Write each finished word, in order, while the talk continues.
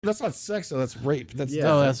That's not sex, though. That's rape. That's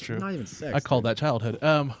that's true. Not even sex. I called that childhood.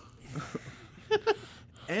 And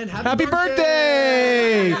Happy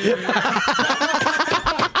birthday! You're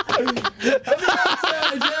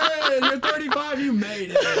 35. You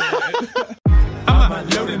made it. I'm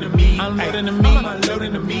unloading the meat. I'm loading the meat. I'm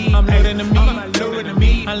unloading the meat. I'm loading the meat. I'm loading the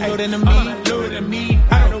meat. I'm loading the meat. I'm loading the meat.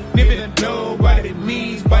 I don't even know what it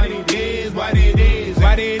means, what it is, what it is,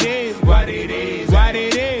 what it is, what it is, what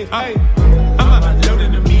it is. Hey, I'm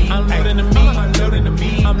unloading the meat. I'm loading the meat. I'm loading the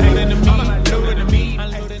meat. I'm loading the meat. I'm loading the meat.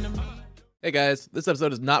 I'm loading the meat. Hey guys, this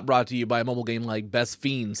episode is not brought to you by a mobile game like Best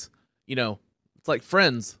Fiends. You know, it's like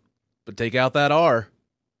Friends, but take out that R.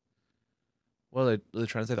 What are they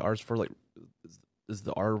trying to say the R's for? Like, is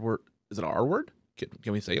the R word? Is it an R word?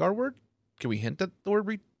 Can we say R word? Can we hint at the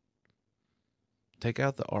word? Take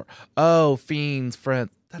out the R. Oh, Fiends, Friends.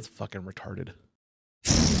 That's fucking retarded.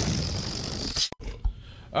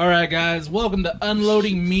 All right, guys, welcome to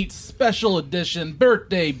Unloading Meat Special Edition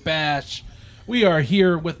Birthday Bash. We are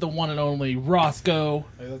here with the one and only Roscoe.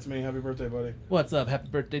 Hey, that's me. Happy birthday, buddy. What's up? Happy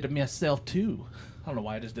birthday to myself, too. I don't know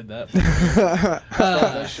why I just did that.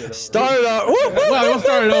 Start it out. Well, we'll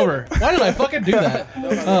start it over. Why did I fucking do that?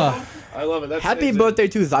 I love it. That's Happy birthday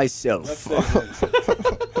to thyself.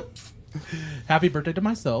 Happy birthday to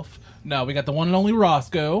myself. No, we got the one and only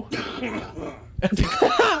Roscoe.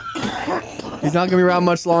 He's not gonna be around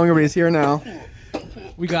much longer, but he's here now.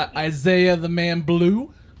 We got Isaiah the Man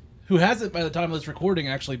Blue, who hasn't, by the time of this recording,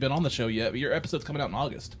 actually been on the show yet. But your episode's coming out in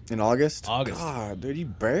August. In August? August. God, dude, you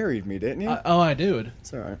buried me, didn't you? I dude.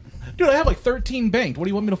 It's alright. Dude, I have like 13 banked. What do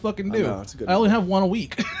you want me to fucking do? I know, it's a good I only have one a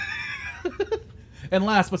week. And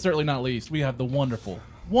last but certainly not least, we have the wonderful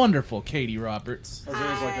Katie Roberts.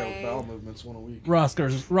 Isaiah's like a bowel movements one a week.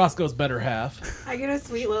 Roscoe's better half. I get a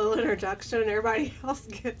sweet little introduction, and everybody else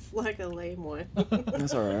gets like a lame one.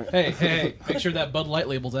 That's alright. Hey, make sure that Bud Light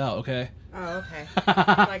label's out, okay? Oh, okay.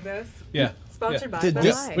 Like this? Yeah. Sponsored by Dude, Bud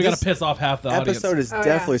this- Light. We gotta piss off half the Episode audience. is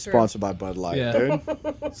definitely true. sponsored by Bud Light, Yeah.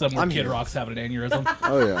 dude. Somewhere I'm Kid here. Rock's having an aneurysm.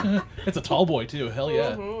 Oh, yeah. It's a tall boy, too. Hell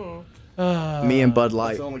yeah. Me and Bud That's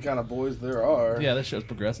Light. the only kind of boys there are. Yeah, this show's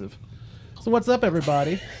progressive. So what's up,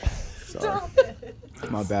 everybody? Sorry.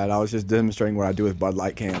 My bad. I was just demonstrating what I do with Bud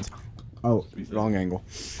Light cans. Oh, wrong angle.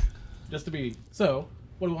 Just to be... So,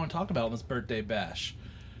 what do we want to talk about on this birthday bash?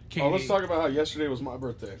 Katie, Let's talk about how yesterday was my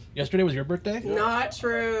birthday. yesterday was your birthday? Not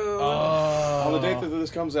true. On the date that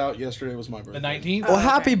this comes out, yesterday was my birthday. The 19th? Well,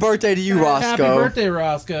 happy birthday to you, Roscoe. Happy birthday,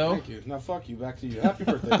 Roscoe. Thank you. Now, fuck you. Back to you. Happy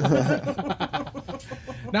birthday.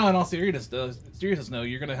 Now, in all seriousness, no,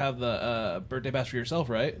 you're going to have the birthday bash for yourself,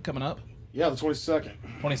 right? Coming up? Yeah, the 22nd.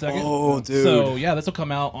 22nd? Oh, dude. So, yeah, this will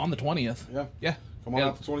come out on the 20th. Yeah. Yeah. Come on Yeah.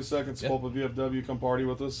 out the 22nd. Pulp of VFW. Come party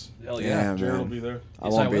with us. Hell yeah. Damn, Jared man. will be there. I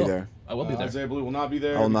Yes, won't be will. there. I will be there. Isaiah Blue will not be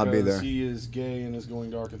there. I will not be because there. He is gay and is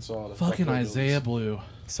going to Arkansas. To Fucking fuck hillbillies. Isaiah Blue.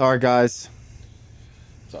 Sorry, guys.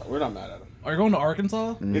 Sorry, we're not mad at him. Are you going to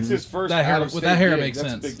Arkansas? It's his first That hair- out-of-state with that hair gig. makes That's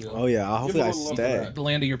sense. A big deal. Oh, yeah. Hopefully I Give him a little love for stay. that. The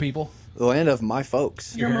land of your people? The land of my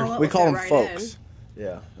folks. Your mullet We will call fit them right folks. in.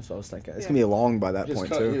 Yeah, that's what I was thinking. It's Yeah. going to be long by that His,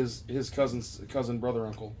 point, co- too. his cousin, brother,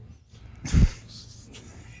 uncle.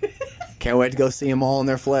 Can't wait to go see them all in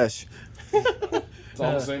their flesh. It's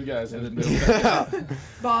all the same guys.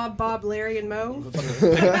 Bob, Larry, and Mo.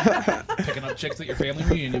 Picking up chicks at your family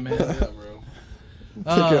reunion, man. Yeah, bro. Pick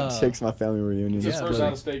up chicks, my family reunion. It's his Yeah, first buddy.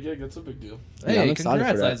 out-of-state gig. That's a big deal. Yeah, I'm Hey, excited for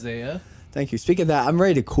congrats, that. Isaiah. Thank you. Speaking of that, I'm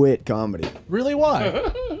ready to quit comedy. Really? Why?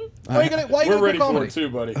 Why are you gonna We're ready quit for comedy? it too,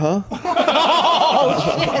 buddy. Huh?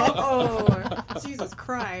 Oh, Jesus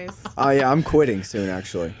Christ. Oh, yeah, I'm quitting soon,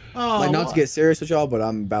 actually. Oh, Like, not why? to get serious with y'all, but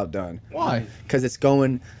I'm about done. Why? Because it's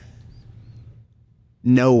going Oh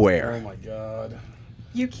nowhere. my god.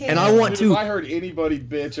 You can't. And I want Dude, to... if I heard anybody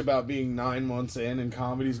bitch about being 9 months in and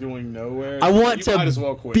comedy's going nowhere, I want you might as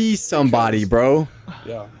well to quit. be somebody, Because- bro.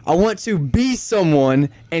 Yeah. I want to be someone,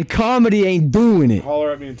 and comedy ain't doing it.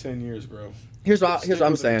 Holler at me in 10 years, bro. Here's what Stick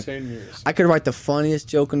I'm with it in saying. 10 years. I could write the funniest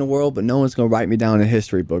joke in the world, but no one's gonna write me down in a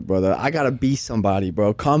history book, brother. I gotta be somebody,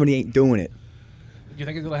 bro. Comedy ain't doing it. Do you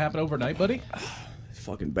think it's gonna happen overnight, buddy? It's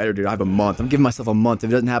fucking better, dude. I have a month. I'm giving myself a month. If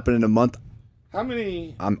it doesn't happen in a month, How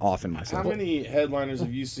many I'm offing myself. How many headliners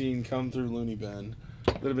have you seen come through Looney Bin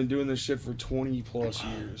that have been doing this shit for 20 plus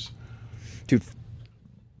years? Dude,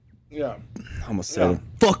 Yeah. I almost said Yeah. it.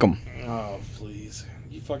 Fuck them. Oh, please.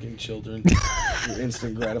 You fucking children. Your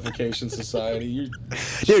instant gratification society. You're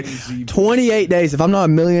Dude, cheesy. 28 days. If I'm not a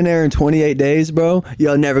millionaire in 28 days, bro,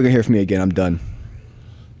 y'all never gonna hear from me again. I'm done.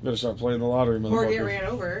 Better start playing the lottery, Or get motherfucker. ran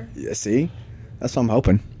over. Yeah, see? That's what I'm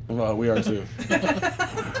hoping. Well, we are too.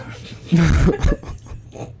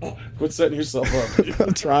 Quit setting yourself up.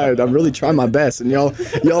 I'm trying. I'm really trying my best, and y'all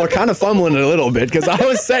are kind of fumbling it a little bit because I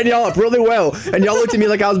was setting y'all up really well, and y'all looked at me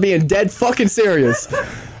like I was being dead fucking serious.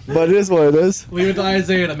 But it is what it is. Leave it to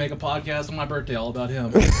Isaiah to make a podcast on my birthday all about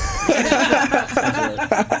him.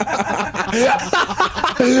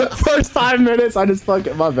 First 5 minutes, I just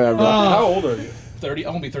fucking my bad, bro. How old are you? 30.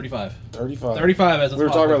 I'm gonna be 35. 35. 35 as a We were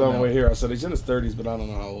talking about that on the way here. I said he's in his 30s, but I don't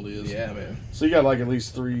know how old he is. Yeah, man. So you got like at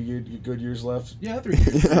least 3 good years left. Yeah, 3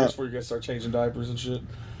 years. Before you guys start changing diapers and shit.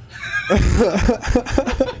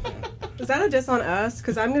 Is that a diss on us?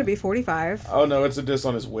 Because I'm going to be 45. Oh no, it's a diss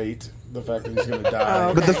on his weight. The fact that he's gonna die. Oh,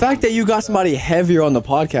 okay. But the fact that you got somebody heavier on the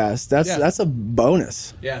podcast, Yeah. that's a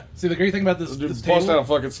bonus. Yeah. See, the great thing about this Dude, this bust table... out a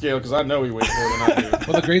fucking scale because I know he weighs more than I do.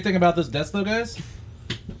 Well, the great thing about this desk, though, guys,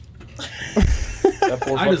 That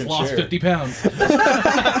poor I fucking just lost chair. 50 pounds.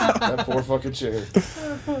 That poor fucking chair.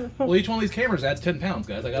 Well, each one of these cameras adds 10 pounds,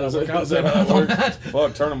 guys. I gotta Is work out that how it on works? that.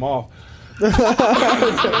 Fuck, turn them off. We'll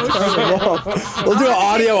do an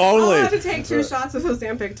audio I'll only. have to take 2 shots of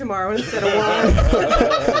Ozempic tomorrow instead of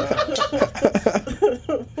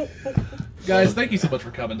 1. Guys, thank you so much for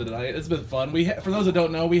coming tonight. It's been fun. For those that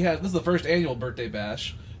don't know, this is the first annual birthday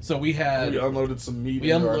bash. So we had We unloaded some meat. We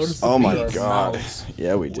into our- unloaded some Oh my meat. our god. mouths.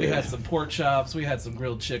 Yeah, we we did. had some pork chops. We had some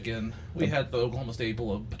grilled chicken. We had the Oklahoma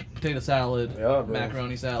staple of potato salad, Yeah, bro.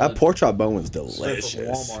 macaroni That salad. pork chop bone was Straight from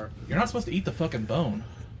delicious. Walmart. You're not supposed to eat the fucking bone.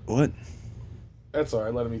 What? That's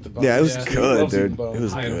alright. Let him eat the bone. Yeah, it was Yeah. good, Loves eating dude. bone. It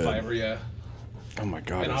was High in good. fiber, yeah. Oh my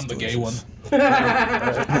god. And it was I'm the gay delicious. one.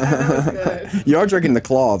 That was good. You are drinking the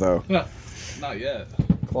claw though. No, not yet.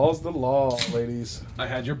 Claws the law, ladies. I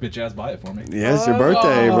had your bitch ass buy it for me. Yeah, it's your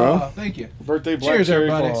birthday, Oh, bro. Thank you. Birthday black Cheers, cherry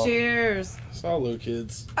everybody. claw. Cheers. Salud,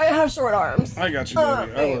 kids. I have short arms. I got you, baby.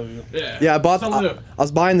 I love you. Yeah. Yeah, I bought. Salute. I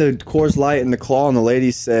was buying the Coors Light and the Claw, and the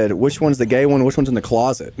lady said, "Which one's the gay one? Which one's in the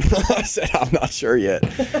closet?" I said, "I'm not sure yet."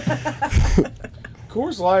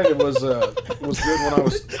 Coors Light was good when I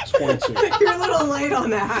was 22. You're a little late on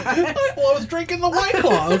that. Well, I was drinking the White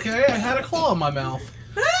Claw, okay? I had a claw in my mouth.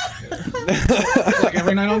 It's like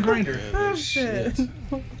every night on Grindr. Oh, shit.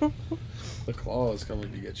 The claw is coming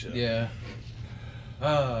to get you. Yeah.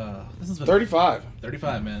 This has been 35.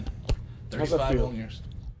 35, man. How's that 35 feel? long years.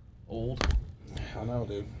 Old. I know,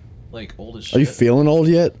 dude. Like, old as shit. Are you feeling old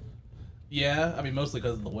yet? Yeah, I mean, mostly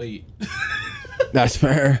because of the weight. That's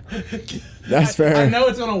fair. That's fair. I know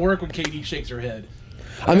it's going to work when Katie shakes her head.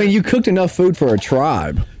 I mean, you cooked enough food for a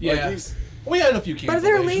tribe. Yeah. these- We had a few But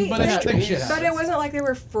they're cancellations, lean. but it shit But happens. it wasn't like they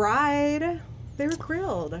were fried. They were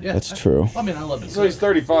grilled. Yeah, That's true. I mean, I love it. So he's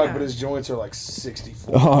 35, Yeah. but his joints are like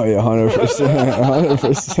 64. Oh yeah,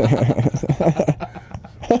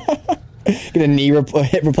 100%. Get a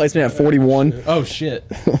hip replacement at 41. Oh, shit.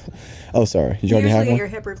 Oh, sorry. Did you already have Usually one? your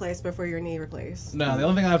hip replaced before your knee replaced. No, the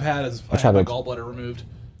only thing I've had is I tried had my to- gallbladder removed.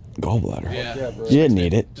 Gallbladder. Yeah. Yeah, bro. You didn't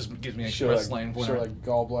need it. Just gives me Sure, express lane like, for sure, like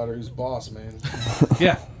gallbladder who's boss, man.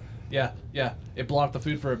 Yeah. It blocked the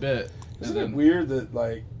food for a bit. Isn't and it then, weird that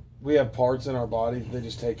like we have parts in our body that they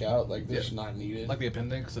just take out, like they're Yeah. just not needed? like the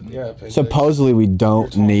appendix and yeah, appendix. Supposedly we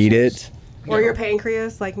don't Your need tonsils. it. Or your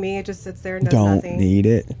pancreas, like me, it just sits there and does Don't nothing. need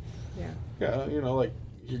it. Yeah, you know, like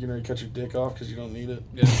you're gonna cut your dick off because you don't need it.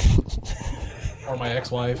 Yeah. Or my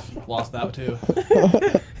ex-wife lost that too.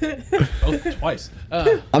 Oh, twice.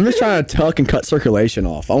 I'm just trying to tuck and cut circulation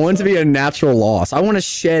off. I want it to be a natural loss. I want to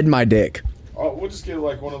shed my dick. Oh, we'll just get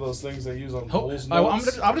like one of those things they use on bulls I'm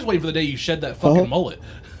nuts. just waiting for the day you shed that fucking mullet.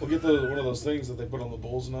 We'll get one of those things that they put on the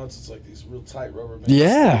bull's nuts. It's like these real tight rubber bands.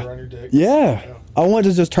 Yeah. Around your dick. Yeah. I want it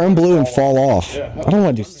to just turn blue and fall off. Yeah. I don't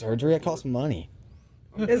want to do surgery. It costs money.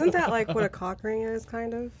 Isn't that like what a cock ring is,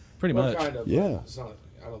 kind of? Pretty Well, much. kind of. Yeah. But it's not.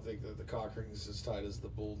 I don't think that the cock ring is as tight as the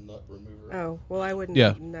bull nut remover. Oh, well, I wouldn't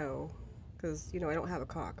Yeah. know. Because, I don't have a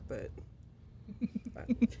cock, but.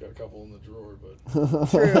 It's got a couple in the drawer, but.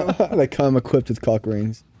 True. They come equipped with cock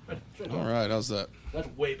rings. All right, how's that? That's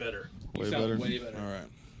way better. You Way sound better. Way better. All right.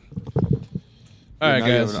 All right, Now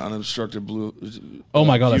you guys. have an unobstructed blue. Oh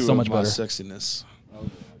my God, that's view so of much my better. Sexiness.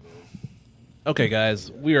 Okay,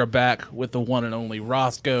 guys, we are back with the one and only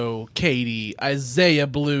Roscoe, Katie, Isaiah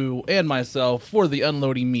Blue, and myself for the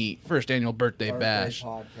Unloading Meat first annual birthday bash.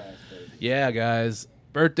 Yeah, guys,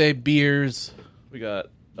 birthday beers. We got.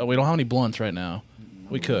 Oh, we don't have any blunts right now.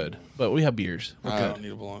 We could, but we have beers. We're I good. don't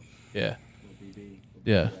need a blunt. Yeah.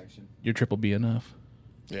 Yeah. Your triple B enough.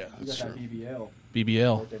 Yeah, that's true.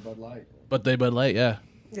 BBL. Birthday Bud Light, yeah.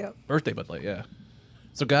 Yep. Birthday Bud Light, yeah.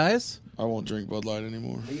 So, guys, I won't drink Bud Light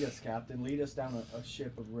anymore. Lead us, Captain. Lead us down a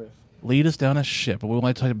ship of riff. lead us down a ship. Would we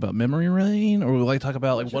like to talk about memory lane, or would we like to talk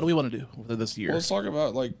about what do we want to do with this year? Well, let's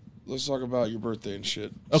talk about your birthday and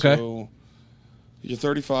shit. Okay. So you're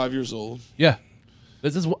 35 years old. Yeah.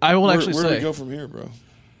 This is. I will actually where do say. we go from here, bro?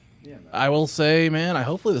 Yeah, man. I will say, man.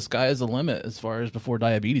 Hopefully the sky is the limit as far as before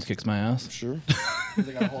diabetes kicks my ass. Sure. Has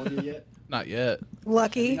it got a hold of you yet? Not yet.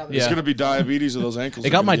 Lucky. It's Yeah. gonna be diabetes of those ankles. It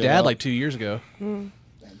are got gonna my get dad out. like 2 years ago.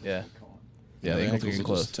 Yeah. Yeah, the ankles are ankles getting will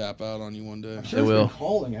close. just tap out on you one day. Sure, It it's will. been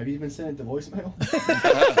calling. Have you even sent it to voicemail?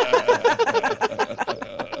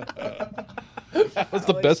 That was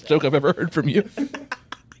the best joke I've ever heard from you.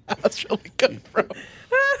 That's really good, bro.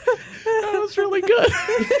 That was really good.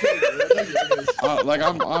 Like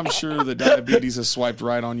I'm sure that diabetes has swiped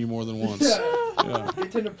right on you more than once. Yeah.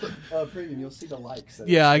 Get Tinder Premium. You'll see the likes.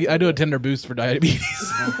 Yeah, I do a Tinder boost for diabetes.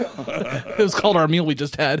 It was called our meal we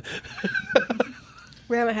just had.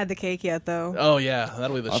 We haven't had the cake yet, though. Oh yeah,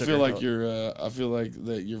 that'll be the. I sugar feel like coat. I feel like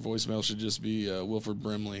that your voicemail should just be Wilford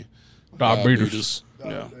Brimley. Diabetes.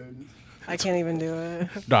 Yeah. I can't even do it.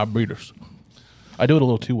 Diabetes. I do it a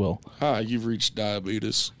little too well. Hi, you've reached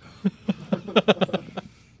diabetes.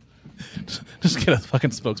 Just get a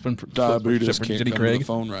fucking spokesman for Diabetes for can't Jenny come to the Craig.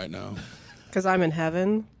 phone right now. Because I'm in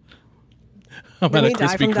heaven. I'm Didn't at a he die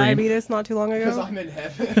Krispy from Kreme. diabetes not too long Because ago? I'm in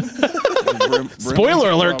heaven.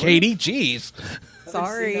 Spoiler alert, Katie. Jeez.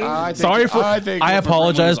 Sorry. Sorry for. I think Wilford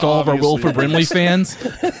apologize to Brimley was all of our obviously- Wilford Brimley fans.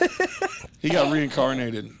 He got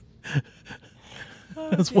reincarnated.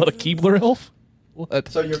 That's what a Keebler elf. What?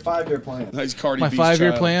 So your 5-year plan. He's Cardi My B's 5-year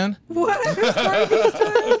child. plan. What?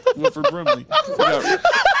 Wilford Brimley.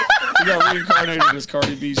 He got reincarnated as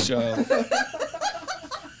Cardi B's child.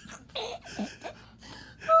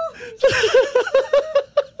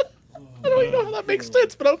 I don't even know how that makes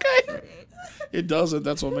sense, but okay. It doesn't.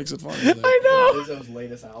 That's what makes it funny. I know. Lizzo's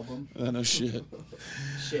latest album. No shit.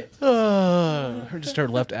 Shit. Her just her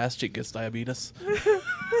left ass cheek gets diabetes.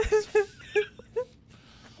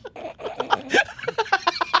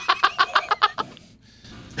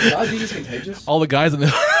 Diabetes contagious? All the guys in the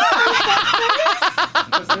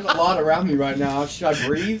Because there's a lot around me right now. Should I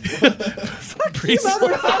breathe? priest.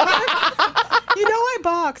 You know I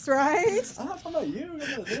box, right? I'm not talking about you. I'm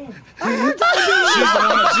talking about them.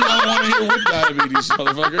 She's the one here with diabetes,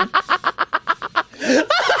 motherfucker.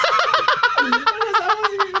 I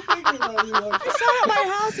wasn't even thinking about you. Like, At my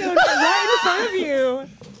house, you know, right in front of you.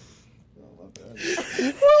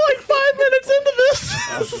 We're like 5 minutes into this.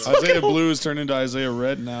 Isaiah Blue has turned into Isaiah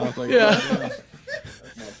Red now. Like, Yeah.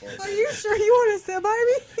 Are you sure you want to sit by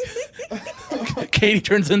me? Katie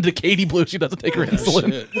turns into Katie Blue. She doesn't take her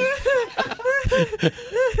insulin. Shit.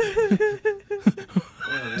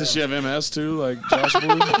 Does she have MS too, like Josh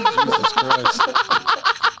Blue? Jesus Christ.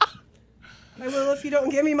 I will if you don't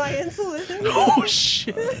give me my insulin. Oh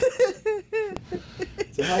shit!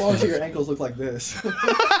 so how long do your ankles look like this?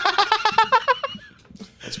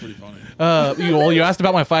 That's pretty funny. You asked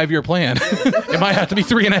about my 5-year plan. It might have to be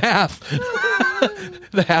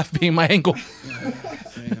 3.5. The half being my ankle.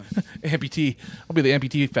 Damn. Amputee. I'll be the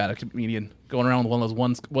amputee fat comedian going around with one of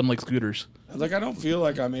those one-leg scooters. Like I don't feel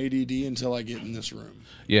like I'm ADD until I get in this room,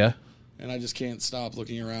 Yeah. and I just can't stop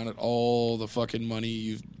looking around at all the fucking money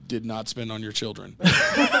you did not spend on your children.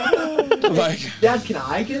 Like, Dad, can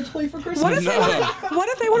I get a toy for Christmas? What if, No. what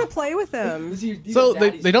if they want to play with them? These So are they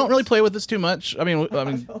daddy's don't really toys. play with this too much. I mean,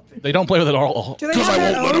 they don't play with it all. Do they because have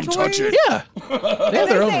I their won't let own them touch toys? it. Yeah. They have They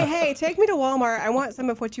their say, own. hey, take me to Walmart. I want some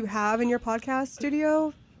of what you have in your podcast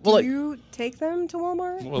studio. Well, Do like- you take them to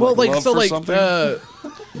Walmart? Well, like love so, for like something?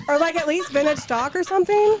 Or like at least vintage stock or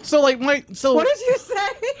something? so, like my so. What did you say?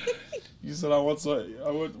 You said I want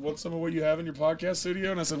some of what you have in your podcast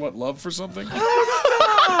studio, and I said what, love for something?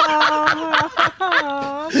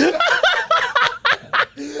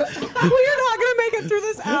 We're not gonna make it through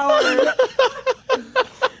this hour.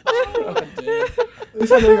 At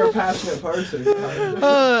least I know you're a passionate person.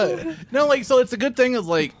 No, like so it's a good thing is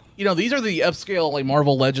like, you know, these are the upscale like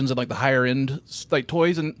Marvel Legends and like the higher end like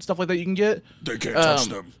toys and stuff like that you can get. They can't touch Um,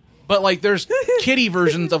 them. But like there's kitty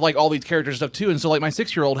versions of like all these characters and stuff too. And so like my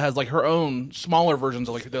 6-year-old has like her own smaller versions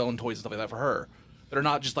of like their own toys and stuff like that for her. That are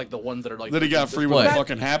not just like the ones that are like That he got free with display. a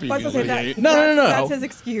fucking Happy I was Meal gonna that say he that- ate. No. That's his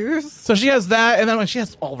excuse. So she has that, and then when she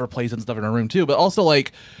has all of her plays and stuff in her room too. But also,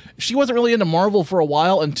 like, she wasn't really into Marvel for a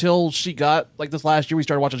while until she got like this last year. We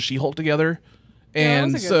started watching She-Hulk together, Yeah,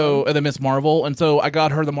 and that was a good so one. and then Miss Marvel, and so I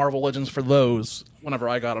got her the Marvel Legends for those whenever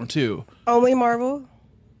I got them too. Only Marvel?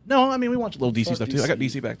 No, I mean we watch a little DC Fuck stuff too. I got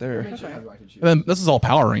DC. DC back there, and Make sure I have right to choose. then this is all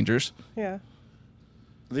Power Rangers. Yeah.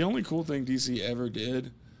 The only cool thing DC ever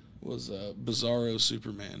did was Bizarro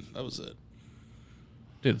Superman. That was it.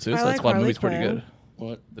 Dude, the Suicide like Squad Harley movie's pretty Quinn. good.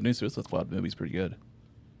 What? The new Suicide Squad movie's pretty good.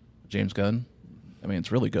 James Gunn. I mean,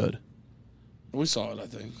 it's really good. We saw it, I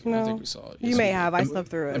think. No. I think we saw it. You Yes, may we did. have. I slept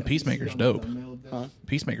through And it. Peacemaker's dope. Huh?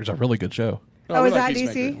 Peacemaker's a really good show. Oh, we is like that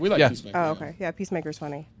Peacemaker. DC? We like Yeah. Peacemaker. Oh, yeah. okay. Yeah, Peacemaker's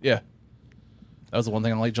funny. Yeah, that was the one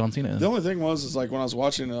thing I like John Cena in. The only thing was like when I was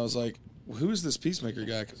watching it, I was like, well, "Who is this Peacemaker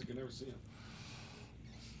guy?" Because I could never see him.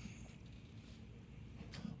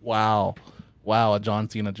 Wow, a John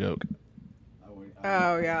Cena joke.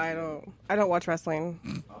 Oh yeah, I don't watch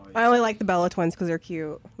wrestling. I only like the Bella twins because they're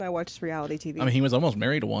cute. I watch reality TV. I mean, he was almost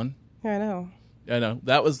married to one. Yeah, I know. I know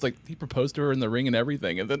that was like he proposed to her in the ring and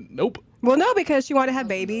everything, and then nope. Well, no, because she wanted to have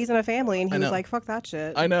babies and a family, and he I was know. like, "Fuck that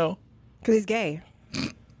shit," I know because he's gay.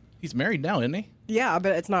 he's married now, isn't he? Yeah,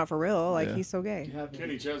 but it's not for real. Like Yeah. he's so gay.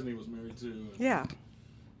 Kenny Chesney was married too. Yeah.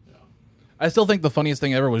 I still think the funniest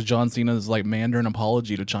thing ever was John Cena's like Mandarin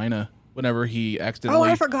apology to China whenever he Oh, accidentally.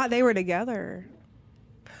 I forgot they were together.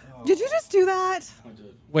 Did you just do that? I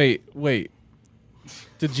did. Wait.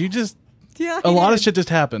 Did you just? Yeah. A he lot did. of shit just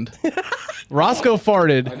happened. Roscoe I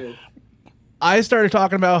farted. did. I started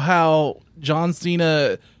talking about how John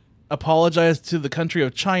Cena apologized to the country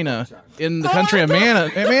of China in the country of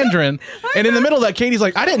Mandarin, and in the middle of that, Katie's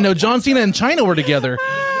like, "I didn't know John Cena and China were together."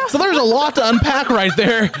 So there's a lot to unpack right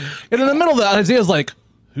there. And in the middle of that, Isaiah's like,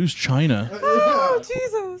 "Who's China?" Oh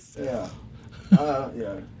Jesus. Yeah.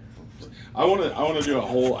 Yeah. I want to do a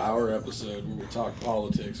whole hour episode where we talk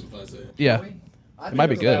politics with Isaiah. Yeah, it might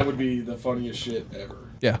be That good. would be the funniest shit ever.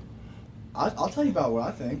 Yeah. I'll tell you about what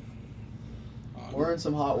I think. We're in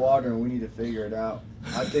some hot water and we need to figure it out.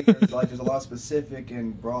 I think there's a lot of specific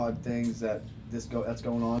and broad things that's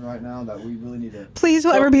going on right now that we really need to. Please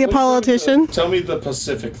don't ever be a politician. Tell me the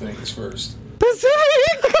Pacific things first.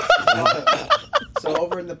 Pacific. So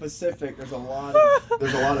over in the Pacific, there's a lot of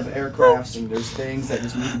aircrafts and there's things that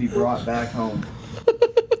just need to be brought back home.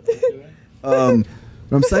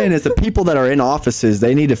 What I'm saying is the people that are in offices,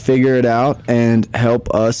 they need to figure it out and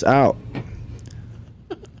help us out.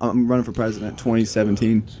 I'm running for president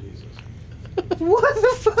 2017. What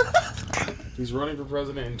the fuck? He's running for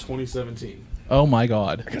president in 2017. Oh my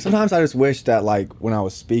God. Sometimes I just wish that when I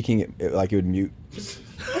was speaking, it would mute. So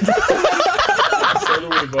do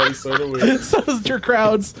we, buddy. So do we. So does your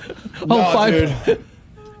crowds. Dude.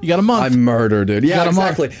 You got a month. I'm murdered, dude. Yeah, got a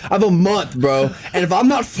month. exactly. I have a month, bro. And if I'm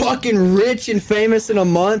not fucking rich and famous in a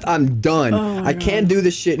month, I'm done. I can't do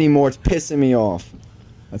this shit anymore. It's pissing me off.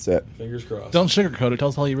 That's it. Fingers crossed. Don't sugarcoat it. Tell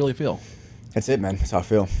us how you really feel. That's it, man. That's how I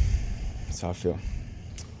feel. That's how I feel.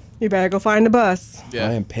 You better go find a bus. Yeah.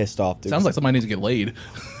 I am pissed off, dude. Sounds like somebody needs to get laid.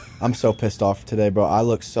 I'm so pissed off today, bro. I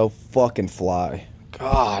look so fucking fly.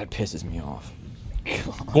 God, it pisses me off.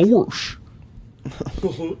 Gorsh.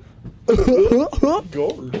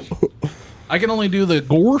 Gorge. I can only do the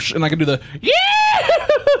gorsh and I can do the yeah.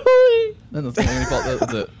 Then that's the only fault.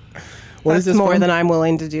 That's it. What That's is this more from? than I'm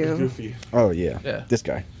willing to do. Goofy. Oh, yeah. Yeah. This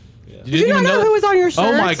guy. Did Did you not know who was on your shirt?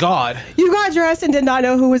 Oh my God. You got dressed and did not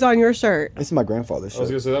know who was on your shirt. This is my grandfather's I was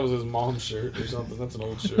shirt. gonna say that was his mom's shirt or something. That's an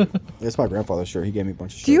old shirt. It's my grandfather's shirt. He gave me a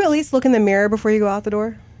bunch of shirts. Do you at least look in the mirror before you go out the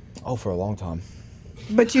door? Oh, for a long time.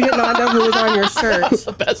 But you did not know who was on your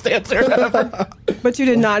shirt. Best answer ever. But you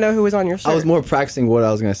did not know who was on your shirt. I was more practicing what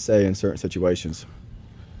I was going to say in certain situations.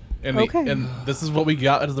 And, Okay. and this is what we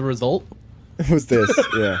got as the result. It was this,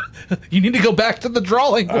 yeah. You need to go back to the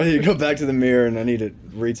drawing. I need to go back to the mirror and I need to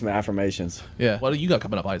read some affirmations. Yeah. What do you got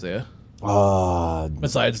coming up, Isaiah?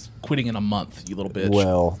 Besides quitting in a month, you little bitch.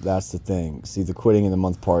 Well, that's the thing. See, the quitting in the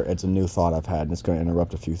month part, it's a new thought I've had, and it's going to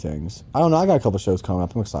interrupt a few things. I don't know. I got a couple shows coming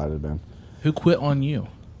up. I'm excited, man. Who quit on you?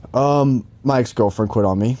 My ex-girlfriend quit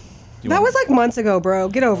on me. That was like months ago, bro.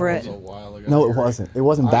 Get over That it. was a while ago. No, it wasn't. It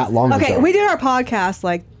wasn't that long Okay, ago. we did our podcast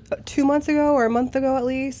like 2 months ago or a month ago at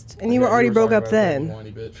least, and you were already broke up then.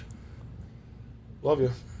 Whiny bitch. Love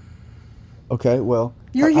you. Okay, well.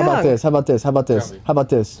 You're How about young. this? How about this? How about this? Tell me. How about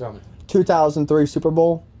this? Tell me. 2003 Super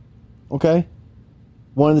Bowl. Okay?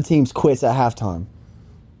 One of the teams quits at halftime.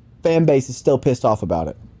 Fan base is still pissed off about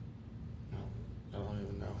it. I don't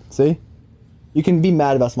even know. See? You can be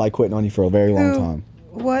mad about somebody quitting on you for a very long Who? time.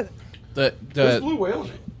 What? The There's Blue Whale in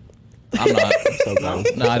it. I'm not. So No?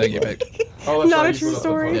 gross. No, I didn't get picked. Oh, that's Not right, a you true put up the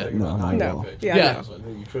story? photo. No, not at No. all. Yeah. Yeah. So I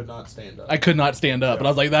knew you could not stand up. I could not stand up, but I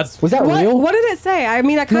was like, "That's Was that real? What did it say? I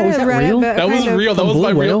mean, I kind was of that read real? it, but that was kind of- real. That From was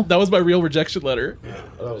my Blue real. Whale? That was my real rejection letter."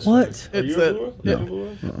 That was What? funny. Are you It's a a- Blue Whale? yeah. You a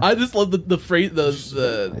Blue Whale? I just love the phrase,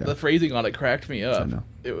 the phrasing on it cracked me up. I know.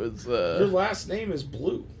 It was. Your last name is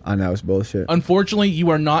Blue. I know, it's bullshit. Unfortunately, you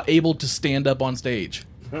are not able to stand up on stage.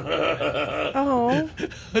 Oh,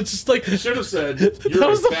 It's just like You should have said, you're a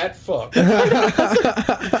was the- fat fuck.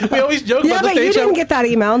 we always joke yeah, about the but you stage. didn't get that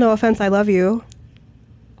email. No offense, I love you.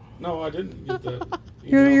 No, I didn't get that.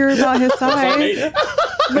 You're about his I made size, it.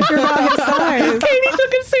 but you're about his size. Katie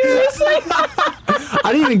took it seriously.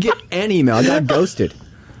 I didn't even get an email. I got ghosted.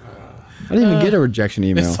 I didn't even get a rejection They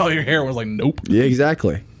email. saw your hair and was like, nope. Yeah,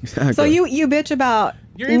 exactly. So you bitch about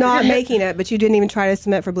You're not even- making it, but you didn't even try to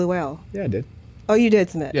submit for Blue Whale. Yeah, I did. Oh, you did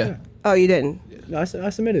submit. Yeah. Oh, you didn't. No, I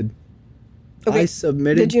submitted. Okay. I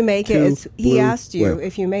submitted. Did you make it? to He Blue asked you Whale.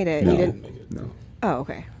 if you made it. No. And you didn't. No. Oh,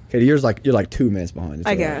 okay. Okay, you're like 2 minutes behind. It's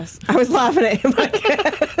I all right. guess. I was laughing at him. I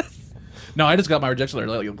guess. No, I just got my rejection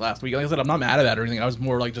letter like last week. Like I said, I'm not mad about it or anything. I was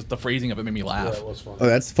more like just the phrasing of it made me laugh. Yeah, it was fun. Oh,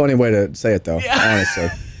 that's a funny way to say it, though. Honestly,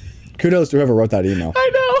 kudos to whoever wrote that email. I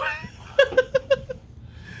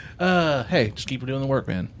know. Hey, just keep doing the work,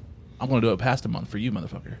 man. I'm gonna do it past a month for you,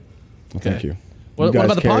 motherfucker. Well, thank you. What guys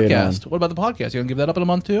about the carry it podcast? on. What about the podcast? You gonna give that up in a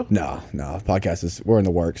month too? No, podcast is we're in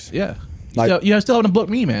the works. Yeah. Like- You still haven't booked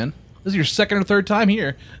me, man. This is your second or third time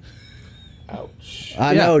here. Ouch.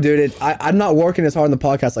 I Yeah. know, dude. I'm not working as hard on the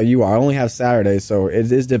podcast like you are. I only have Saturdays, so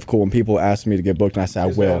it is difficult when people ask me to get booked, and I say I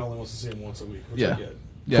His dad will. only wants to see him once a week, which Yeah. I get.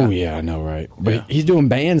 Yeah. Oh yeah, I know, right? But Yeah. he's doing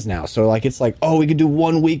bands now, so like it's like, oh, we could do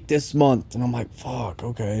 1 week this month, and I'm like, fuck,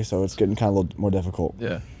 okay. So it's getting kind of a little more difficult.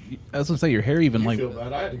 Yeah. I was gonna say your hair even You like. feel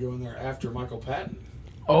bad. I had to go in there after Michael Patton.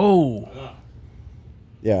 Oh.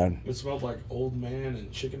 Yeah. It smelled like Old Man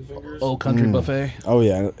and chicken fingers. Old country buffet. Oh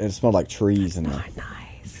yeah, and it smelled like trees in there.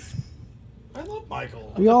 Nice. I love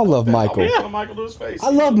Michael. We all love Michael. I'll make fun of Michael to his face. I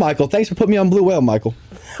love Michael. Thanks for putting me on Blue Whale, Michael.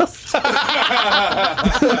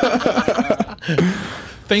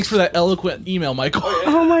 Thanks for that eloquent email, Michael.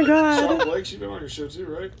 Oh my God. Shauna Blake, she's been on your show too,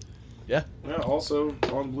 right? Yeah. Yeah, also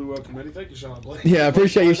on Blue Whale Committee. Thank you, Shauna Blake. Yeah, I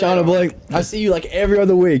appreciate you, Shauna Blake. I see you like every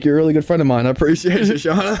other week. You're a really good friend of mine. I appreciate you,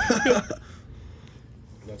 Shauna.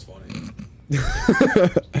 That's funny.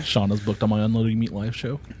 Shauna's booked on my Unloading Meat live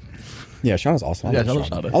show. Yeah, Shauna's awesome. Yeah, I tell love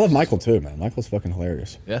Shauna. I love Michael too, man. Michael's fucking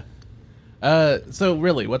hilarious. Yeah. So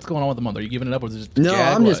really, what's going on with the month? Are you giving it up, or is it just No,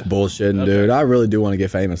 jag? I'm just What? bullshitting, Okay. dude. I really do want to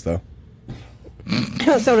get famous, though.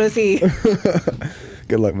 So does he.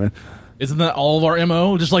 Good luck, man. Isn't that all of our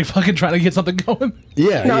MO? Just like fucking trying to get something going.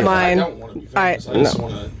 Yeah, Not yeah. mine. I don't want to be famous. I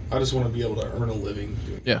just want to be able to earn a living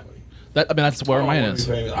doing Yeah. comedy. That's where I don't mine wanna be is.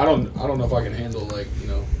 famous. I don't know if I can handle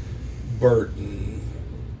Bert and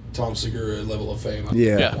Tom Segura level of fame. I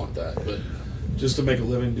Yeah. don't want that, but just to make a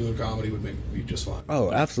living doing comedy would make me just fine.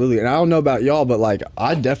 Oh, absolutely. And I don't know about y'all, but like,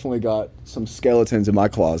 I definitely got some skeletons in my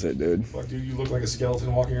closet, dude. Fuck, dude, you look like a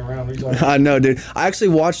skeleton walking around. What are you talking about? I know, dude. I actually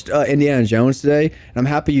watched Indiana Jones today, and I'm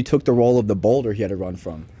happy you took the role of the boulder he had to run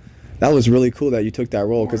from. That was really cool that you took that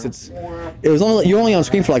role because you're only on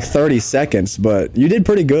screen for like 30 seconds, but you did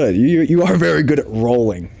pretty good. You are very good at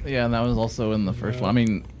rolling. Yeah, and that was also in the first one. I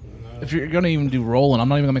mean, if you're gonna even do rolling, I'm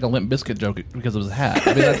not even gonna make a Limp Biscuit joke because of his hat.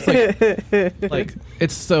 I mean, that's like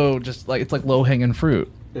it's so just like it's like low hanging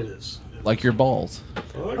fruit, It is. like your balls.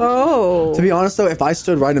 Oh. To be honest, though, if I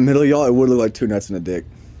stood right in the middle of y'all, it would look like two nuts and a dick.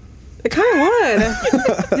 It kind of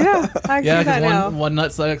would. Yeah, I Yeah, see that now. because one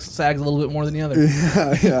nut sags a little bit more than the other.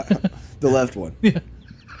 Yeah, the left one.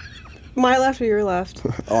 My left or your left?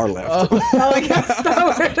 Our left. Oh, I guess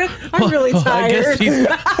that would. I'm really Well, I guess tired. he's-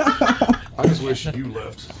 I just wish you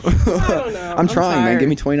left. I don't know. I'm trying, man. tired. Give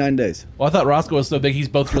me 29 days. Well, I thought Roscoe was so big he's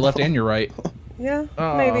both your left and your right. Yeah,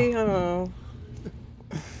 Aw. maybe. I don't know.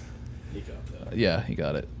 He got that. Yeah, he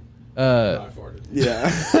got it. I farted. Yeah.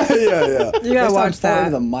 Yeah. You gotta watch that.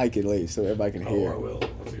 Into the mic at least so everybody can Oh, hear. I will.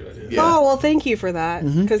 That's a good idea. Yeah. Oh well, thank you for that,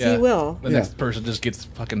 because Yeah. he will. The next person just gets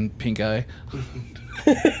fucking pink eye.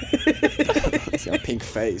 He's got a pink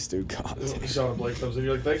face, dude. God. Shauna Blake comes in.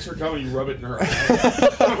 You're like, thanks for coming. You rub it in her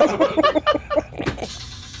eye.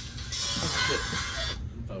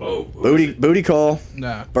 Oh, Booty call.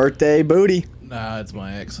 Nah, Birthday booty. it's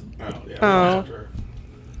my ex. Oh, yeah. Oh. After.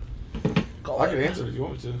 I can answer it if you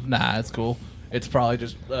want me to. Nah, it's cool. It's probably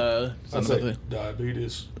just I'd something say with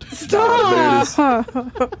diabetes. Stop.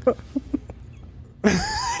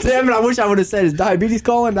 Damn it, I wish I would have said his diabetes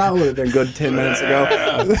calling. That would have been good 10 minutes ago.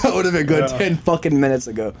 That would have been good 10 fucking minutes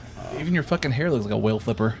ago. even your fucking hair looks like a whale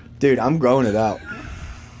flipper. Dude, I'm growing it out.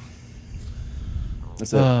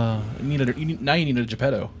 That's it. Now you need a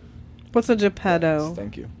Geppetto What's a Geppetto?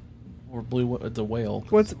 Thank you. or blue. It's a whale.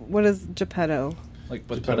 What is Geppetto? Like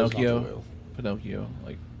with Geppetto's not the Pinocchio? whale. Pinocchio.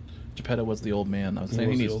 Like Geppetto was the old man. I was saying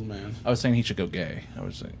was he the needs. old man. I was saying he should go gay. I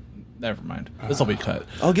was saying, never mind. This will be cut.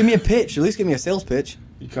 Oh, give me a pitch. At least give me a sales pitch.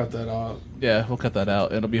 You cut that off. Yeah, we'll cut that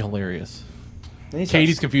out. It'll be hilarious. Then he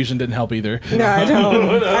Katie's starts- confusion didn't help either. No, I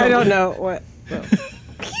don't. I don't know what.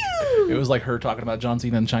 It was like her talking about John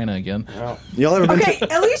Cena in China again. Y'all ever been Okay,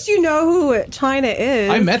 to... at least you know who China is.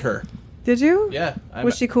 I met her. Did you? Yeah.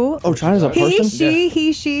 Was she cool? Oh, China's a He, person? she,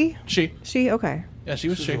 he, she. She. Okay. Yeah, she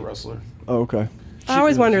was She's she. a wrestler. Oh, okay. I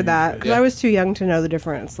always wondered that because Yeah. I was too young to know the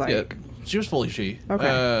difference. Like, Yeah, she was fully she.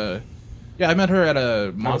 Okay. Yeah, I met her at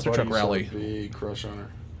a monster My truck buddy used to have rally. a big crush on her.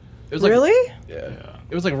 It was like, Really? Yeah.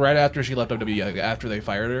 It was like right after she left WWE, like after they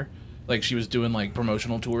fired her. Like she was doing like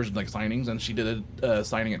promotional tours and like signings, and she did a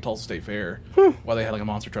signing at Tulsa State Fair while they had like a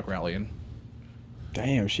monster truck rally. And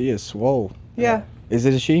Damn, she is swole. Yeah. Is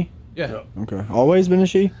it a she? yeah, Okay. Always been a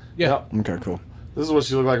she? yeah, Okay, cool. This is what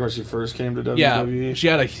she looked like when she first came to WWE. yeah. She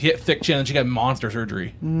had a thick chin, and she got monster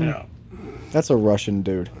surgery. Yeah. That's a Russian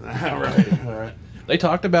dude. All right. They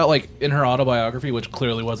talked about like in her autobiography, which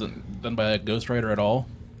clearly wasn't done by a ghostwriter at all.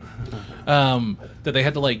 That they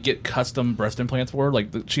had to like get custom breast implants for her. Like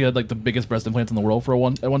she had like the biggest breast implants in the world for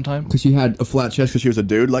at one time. Because she had a flat chest because she was a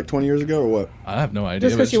dude like 20 years ago, or what? I have no idea.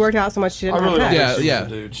 Just because she worked out so much, she didn't I really have don't pecs. think Yeah, she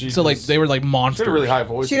was a yeah. dude. She So like was- they were like She monsters. had a really high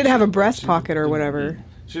voice. She didn't have a breast pocket or whatever.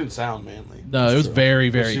 She didn't sound manly. No, it was very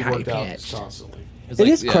very She high worked out pitched. constantly. It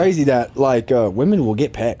is crazy that like women will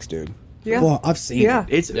get pecs, dude. Yeah. Well, I've seen Yeah.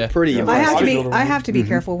 it. It's Yeah. pretty Yeah. I impressive. have to be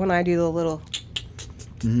careful when I do the little.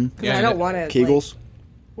 Because Yeah, I don't want it. Kegels.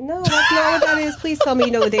 No, that's not what that is. Please tell me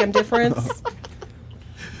you know the damn difference.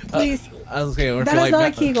 Please. I was saying, That is not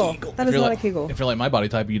a Kegel. That is not a Kegel. If you're like my body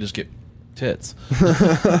type, you just get tits.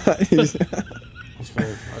 That's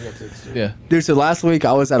fair. I got tits too. Yeah. Dude, so last week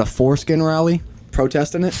I was at a foreskin rally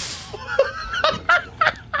protesting it.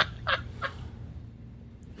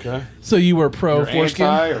 Okay. So you were pro You're foreskin,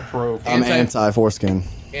 anti or pro? I'm Anti- anti-foreskin.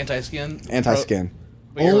 anti-skin, Anti-skin.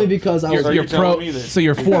 Pro- Only because I You're, So you're you're telling pro. me that So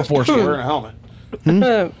you're for You're foreskin. wearing a helmet.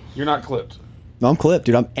 You're not clipped. No, I'm clipped,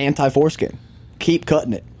 dude. I'm anti-foreskin. Keep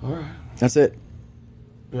cutting it. All right. That's it.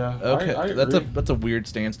 Yeah. Okay, I that's agree. a weird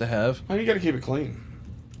stance to have. You got to keep it clean.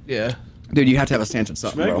 Yeah, Dude, you have to have a stance in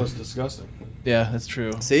something, Schmeg bro. was disgusting. yeah, that's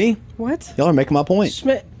true. See? What? Y'all are making my point.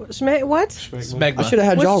 Schmidt, what? Smegma. I should have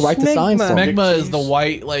had What's y'all write the sign smegma? song. Smegma is cheese. the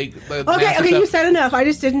white like. The Okay, nasty okay, you stuff. said enough. I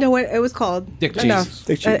just didn't know what it was called. Dick cheese. Enough.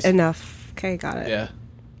 Dick cheese. Enough. Okay, got it. Yeah,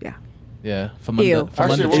 Yeah. yeah. Ew. Famunda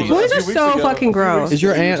Actually, cheese. Boys are so fucking gross. Is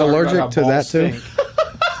your aunt allergic to that too?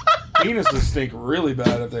 Penises stink really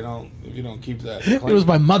bad if you don't keep that clean. It was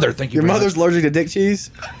my mother. Thank you. Your very mother's much. allergic to dick cheese?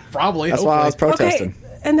 probably. That's why I was hopefully. protesting.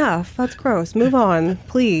 Okay, enough. That's gross. Move on,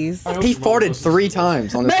 please. I hope He your mother farted listens 3 to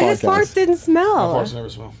times on this But his farts podcast. didn't this. My smell. farts never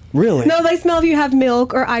smell. Really? No, they smell if you have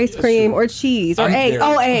milk or ice cream or cheese or I'm eggs.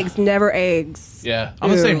 very- Oh, eggs. Never eggs. Yeah, I'm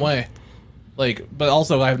the Ew. same way. Like, but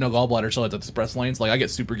also I have no gallbladder, so it's express lanes. Like, I get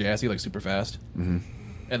super gassy, like super fast, and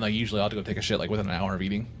like usually I'll have to go take a shit like within an hour of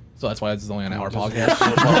eating. So that's why this is only an hour podcast.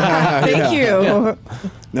 Thank you.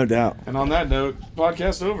 No doubt. And on that note,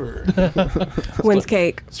 podcast over. When's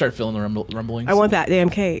cake? Start feeling the rumblings. I want that damn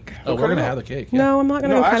cake. Oh, we're gonna have the cake. Yeah. No, I'm not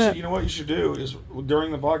gonna No, cut actually, it. you know what you should do is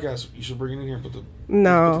during the podcast, you should bring it in here and put the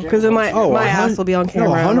No, put the because camera on. my ass will be on camera.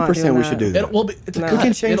 No, I'm not 100% doing we that. should do that. It will be. It's a No. cut. We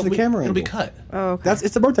can change It'll the be- camera It'll be angle. cut. Oh, okay.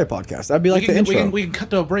 It's the birthday podcast. That'd be like we can, the intro. we can cut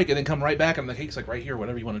to a break and then come right back, and the cake's like right here,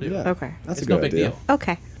 whatever you want to do. Yeah. Okay. That's It's a good no big idea. deal.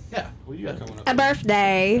 Okay. Yeah. What do you got coming up? A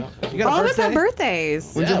birthday. You got a All of us birthday? have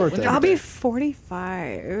birthdays. When's Yeah, your birthday? I'll be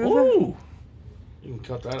 45. Ooh. You can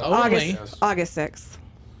cut that out. Oh, August August. August 6th.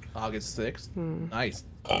 August 6th. Nice.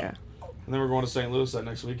 Yeah. And then we're going to St. Louis that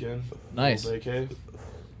next weekend. Nice. Little vacay,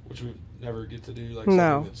 which we never get to do. Like No.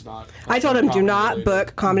 something that's not. I told him, do comedy not related.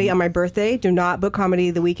 book comedy on my birthday. Do not book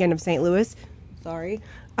comedy the weekend of St. Louis. Sorry.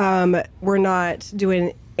 We're not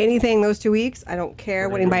doing anything those 2 weeks. I don't care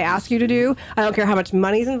what anybody asks you to do. I don't care how much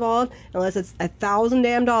money's involved. Unless it's $1,000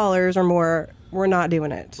 damn dollars or more, we're not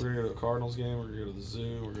doing it. We're gonna go to a Cardinals game. We're gonna go to the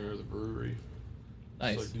zoo. We're gonna go to the brewery.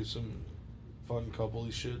 Nice. Just, like do some fun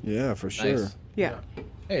coupley shit. Yeah, for sure. Nice. Yeah.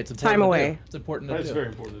 Hey, it's important Time to away. do. It's important to That's do. very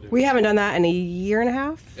important to do. We haven't done that in a year and a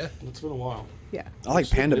half. Yeah. It's been a while. Yeah. I like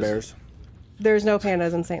panda bears. There's no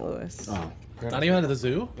pandas in St. Louis. Oh, Not even at the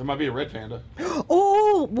zoo. There might be a red panda.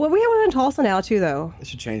 Oh, well, we have one in Tulsa now, too, though. they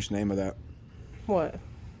should change the name of that. What?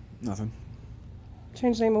 Nothing.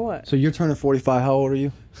 Change the name of what? So you're turning 45. How old are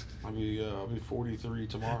you? I'll be 43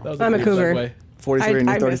 tomorrow. That was I'm a good cougar. segue. 43 and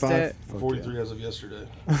I you're missed 35? it. 43 as of yesterday.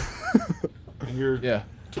 And you're Yeah.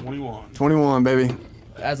 21. 21, baby.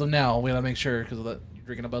 As of now, we gotta make sure because of that you're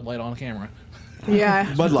drinking a Bud Light on camera.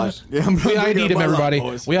 Yeah. Bud Light. Yeah, I'm We ID'd him, Bud Light, everybody.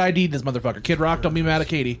 boys. We ID'd this motherfucker. Kid Rock, don't be mad at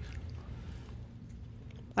Katie.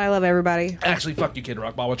 I love everybody. Actually, fuck you, Kid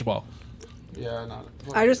Rock. Ball, watch your ball. Yeah, not.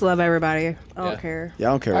 I just love everybody. I don't Yeah. care. Yeah,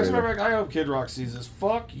 I don't care. Actually, either. I hope Kid Rock sees this.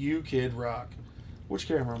 Fuck you, Kid Rock. Which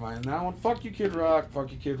camera am I in? That one? Fuck you, Kid Rock.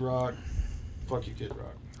 Fuck you, Kid Rock. Fuck you, Kid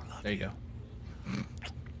Rock. There you go.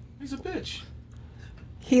 He's a bitch.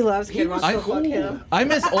 He loves Kid Rock, I- so fuck him. I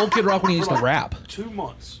miss old Kid Rock when he used to rap. 2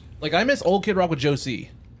 months. Like I miss old Kid Rock with Joe C.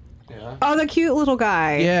 Yeah. Oh, the cute little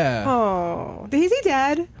guy. Yeah. Oh. Is he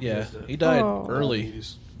dead? Yeah, he died Oh. early.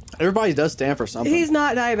 Diabetes. Everybody does stand for something. He's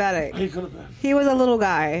not diabetic. He could have been. He was a little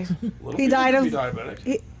guy. Little He people died could of- be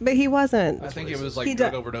diabetic. But he wasn't. I think it was He like di-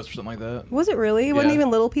 drug overdose or something like that. Was it really? It wasn't Yeah.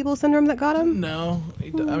 even little people syndrome that got him? No,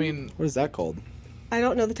 I mean, What is that called? I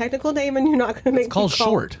don't know the technical name, and you're not going to make it's called me call-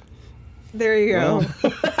 short. There you go.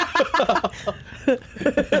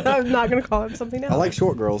 I'm not going to call him something else. I like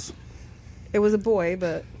short girls. It was a boy,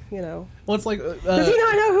 but, you know. Well, it's like Does he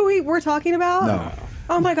not know who we're talking about? No.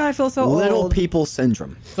 Oh my god, I feel so Little old. people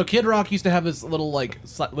syndrome. so Kid Rock used to have this little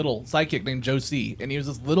little sidekick named Joe C, and he was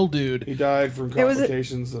this little dude. He died from It was a-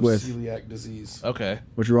 complications of With- celiac disease. Okay.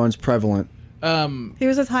 Which runs prevalent. He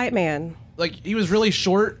was his hype man. Like he was really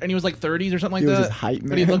short, and he was like 30s or something like He was that. his hype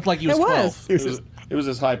But he man? looked like he was It 12. was. It was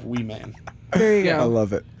his hype wee man. There you I go.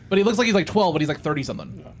 love it. But he looks like he's like 12, but he's like 30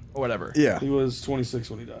 something or whatever. Yeah. He was 26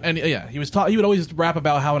 when he died. And yeah, he would always rap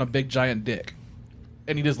about having a big giant dick,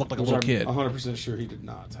 and he just looked like a Which little I'm kid. 100% sure he did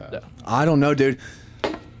not have. No. I don't know, dude.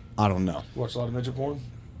 I don't know. Watched a lot of midget porn.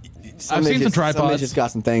 I've seen some tripods. Somebody just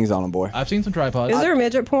got some things on them, boy. I've seen some tripods. Is there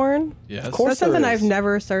midget porn? Yes. Of course That's something there I've is.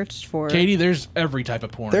 never searched for. Katie, there's every type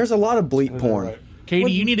of porn. There's a lot of bleep Is that porn. right?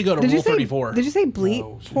 Katie, you need to go to Did Rule you say 34. Did you say bleep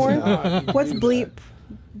No, she did porn? not. You What's do bleep? that.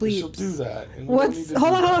 She'll Bleep. do that. And we don't need What's to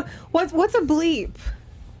hold do on, hold that. on. What's a bleep?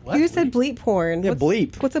 What? You said bleep porn. Yeah, What's,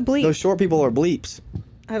 bleep. What's a bleep? Those short people are bleeps.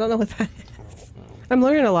 I don't know what that is. I'm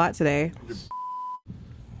learning a lot today.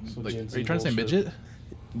 Some Like, Gen are Z you trying to say bullshit. midget?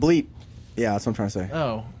 Bleep. Yeah, that's what I'm trying to say.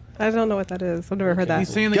 Oh, I don't know what that is. I've never heard that. he's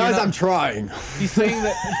saying that. Guys, you're not- I'm trying. He's saying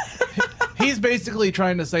that. He's basically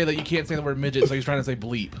trying to say that you can't say the word midget, so he's trying to say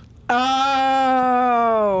bleep.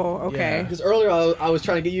 Oh, okay. Yeah. Because earlier I was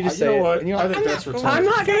trying to get you to You say know it. what? And you're I like, think that's retarded. I'm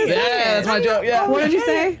not gonna say Yeah, it. that's my joke. Yeah. What did you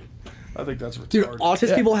say? I think that's retarded. dude,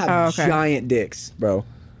 autistic people have Oh, okay. giant dicks, bro.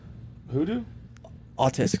 Who do?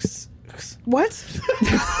 Autists. What?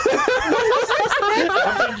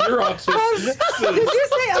 I think you're autistic. Did you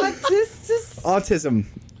say autistic? Autism.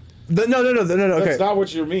 No. Okay. That's not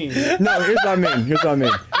what you mean. No, here's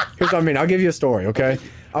what I mean. I'll give you a story, okay?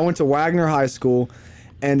 I went to Wagner High School,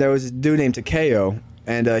 and there was this dude named Takeo,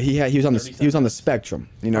 and he was on the spectrum.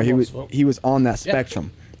 You know, he was on that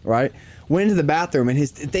spectrum, right? Went into the bathroom, and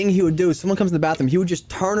his thing he would do is someone comes in the bathroom, he would just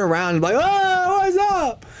turn around and be like, "Oh, what's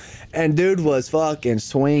up?" And dude was fucking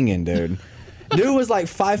swinging, dude. Dude was like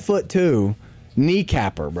 5'2",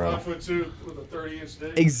 kneecapper, bro. 5'2" with a 30-inch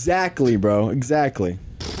dick. Exactly, bro. Exactly.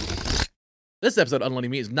 This episode of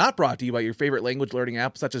Unloading Meat is not brought to you by your favorite language learning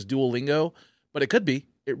app such as Duolingo, but it could be.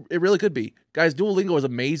 It really could be. Guys, Duolingo is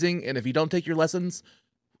amazing, and if you don't take your lessons,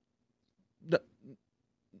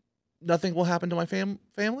 nothing will happen to my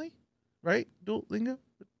family, right? Duolingo,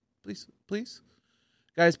 please.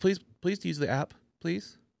 Guys, please use the app,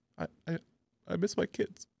 please. I miss my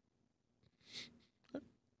kids.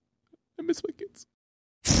 I miss my kids.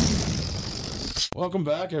 Welcome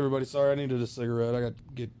back, everybody. Sorry, I needed a cigarette. I got to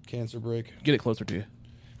get cancer break. Get it closer to you.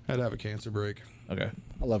 Had to have a cancer break. Okay.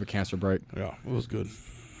 I love a cancer break. Yeah, it was good.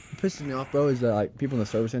 What pisses me off, bro, is that like people in the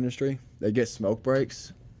service industry, they get smoke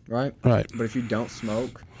breaks, right? Right. But if you don't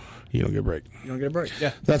smoke, You don't get a break. you don't get a break.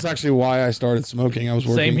 Yeah. That's actually why I started smoking. I was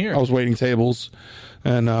working. Same here. I was waiting tables,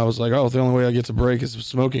 and I was like, "Oh, the only way I get to break is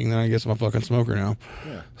smoking." Then I guess I'm a fucking smoker now.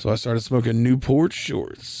 Yeah. So I started smoking Newport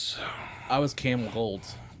shorts. I was Camel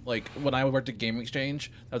Golds. Like when I worked at Game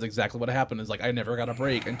Exchange, that was exactly what happened. Is like I never got a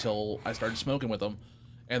break until I started smoking with them,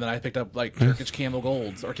 and then I picked up like Turkish Camel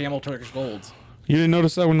Golds or Camel Turkish Golds. You didn't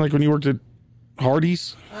notice that when you worked at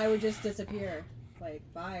Hardee's? I would just disappear. Like,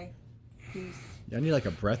 bye. Peace. Yeah, I need like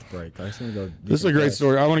a breath break. I just want to go. This is a great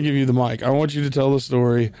story. I want to give you the mic. I want you to tell the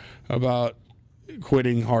story about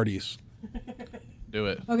quitting Hardee's. Do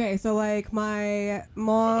it. Okay, so like my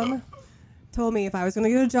mom told me if I was going to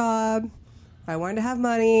get a job, if I wanted to have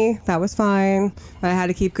money, that was fine, but I had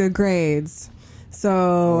to keep good grades.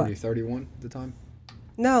 So, 31 at the time.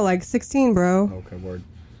 no, like 16, bro. Okay, word.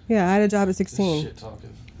 Yeah, I had a job at 16. Shit talking.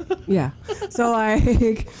 Yeah. So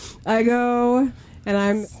like I go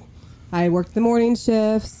and I work the morning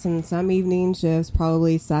shifts and some evening shifts,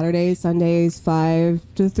 probably Saturdays, Sundays, 5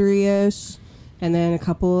 to 3-ish, and then a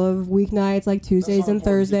couple of weeknights like Tuesdays and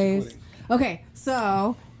Thursdays. Okay,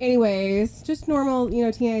 so anyways, just normal,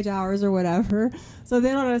 teenage hours or whatever. So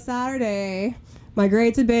then on a Saturday, my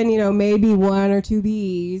grades had been, maybe 1 or 2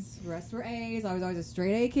 B's. The rest were A's. I was always a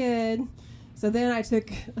straight A kid. So then I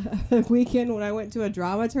took a weekend when I went to a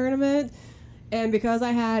drama tournament, and because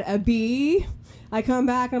I had a B, I come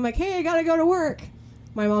back and I'm like, hey, I gotta go to work.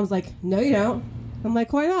 My mom's like, no, you don't. I'm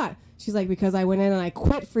like, why not? She's like, because I went in and I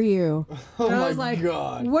quit for you. And I was like,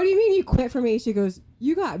 God. what do you mean you quit for me? She goes,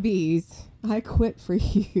 you got B's. I quit for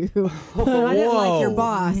you. I didn't like your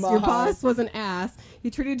boss. Your boss was an ass. He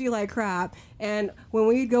treated you like crap. And when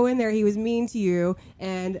we'd go in there, he was mean to you.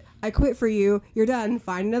 And I quit for you. You're done.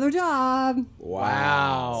 Find another job.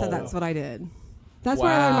 Wow. So that's what I did. That's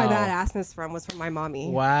where I learned my Wow. badassness from, was from my mommy.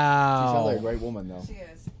 Wow. She sounds like a great woman, though. She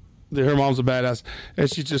is. Her mom's a badass, and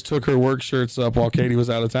she just took her work shirts up while Katie was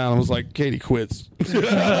out of town and was like, "Katie quits."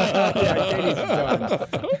 Yeah, Katie's done.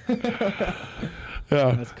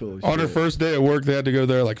 Yeah, That's cool. On her Shit. first day at work, they had to go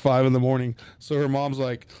there like 5 a.m. So her mom's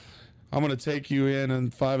like, "I'm gonna take you in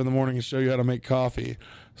at 5 a.m. and show you how to make coffee."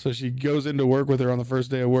 So she goes into work with her on the first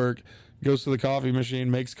day of work, goes to the coffee machine,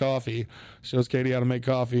 makes coffee, shows Katie how to make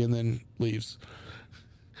coffee, and then leaves.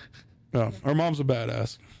 Yeah, her mom's a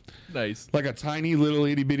badass. Nice. Like a tiny little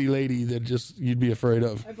itty bitty lady that just you'd be afraid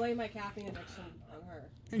of. I blame my caffeine addiction on her.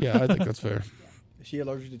 Yeah, I think that's fair. Is she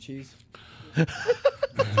allergic to cheese? She's a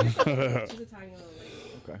tiny little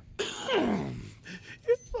lady. Okay.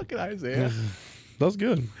 Fucking Isaiah. That's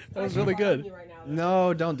good. That was really good. You right now,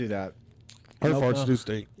 No, don't do that. Her Nope. farts do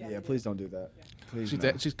stink. Yeah, please don't do that. Please. She's,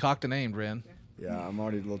 no. she's cocked and aimed, man. Yeah, I'm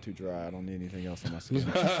already a little too dry. I don't need anything else on my skin.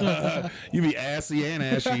 You be assy and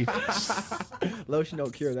ashy. Lotion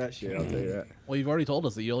don't cure that shit. I'll tell you that. Well, you've already told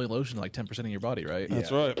us that you only lotion like 10% of your body, right? That's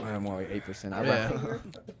Yeah, right. I'm more like 8%. Yeah.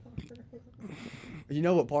 You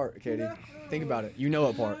know what part, Katie? Think about it. You know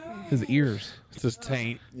what part? His ears. It's just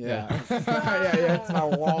taint. Yeah. yeah. It's a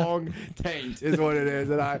long taint is what it is.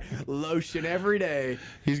 And I lotion every day.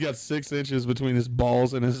 He's got 6 inches between his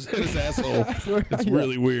balls and his asshole. It's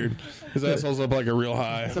really weird. His asshole's up like a real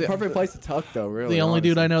high. It's a perfect place to tuck, though, really. The only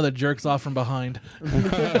dude I know that jerks off from behind.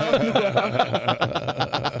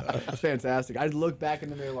 It's fantastic. I just look back in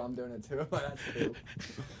the mirror while I'm doing it, too. That's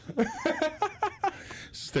cool.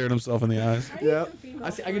 Staring himself in the eyes. Yep.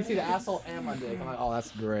 I can see the asshole and my dick. I'm like, oh,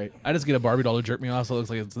 that's great. I just get a Barbie doll to jerk me off so it looks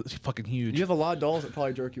like it's fucking huge. You have a lot of dolls that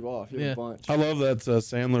probably jerk you off. You have Yeah. a bunch. I love that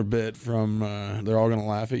Sandler bit from They're All Gonna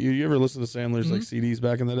Laugh at You. You ever listen to Sandler's like CDs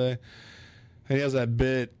back in the day? And he has that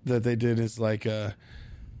bit that they did. It's like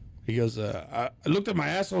he goes, I looked at my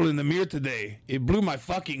asshole in the mirror today. It blew my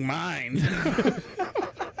fucking mind.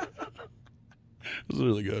 It was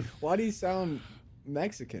really good. Why do you sound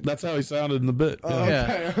Mexican? That's how he sounded in the bit. Oh,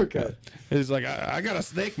 Yeah. okay. He's like, I got a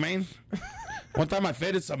steak, man. One time I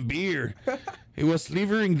fed it some beer. It was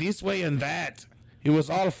slivering this way and that. It was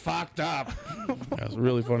all fucked up. That's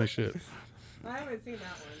really funny shit. I haven't seen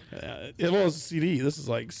that one. It was a CD. This is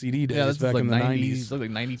like CD days Yeah, this back is like in the 90s. 90s.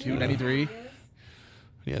 Like 92, 93.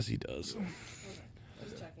 Yes, he does.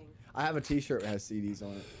 Just checking. I have a T-shirt that has CDs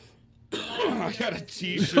on it. I got a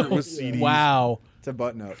T-shirt with CDs. Wow. It's a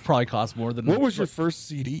button-up. Probably cost more than What was your first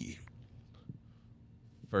CD?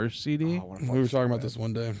 first CD? Oh, I wanna We fuck were so talking about bad. this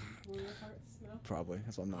one day. Will your heart smell? Probably.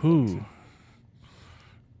 That's what I'm not. Who?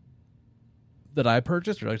 That I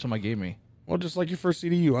purchased or like somebody gave me? Well, just like your first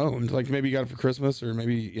CD you owned. Like maybe you got it for Christmas or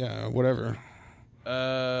maybe, yeah, whatever.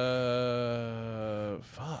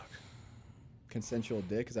 Fuck. Consensual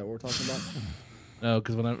dick. Is that what we're talking about? No,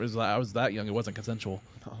 because when I was that young, it wasn't consensual.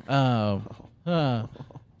 Probably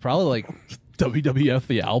like WWF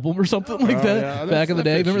the album or something like Oh, that yeah, back in the that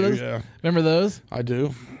day. fits Remember you, those? yeah. Remember those? I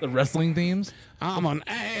do. The wrestling themes. I'm an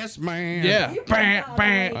ass man. Yeah. Bam,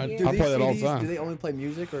 bam. I Do Do play these that all the CDs, time. Do they only play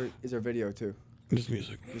music or is there video too? Just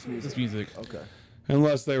music. Just music. This music. Okay.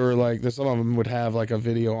 Unless they were like, some of them would have like a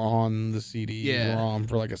video on the CD Yeah. ROM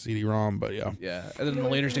for like a CD-ROM, but yeah. Yeah, and then in the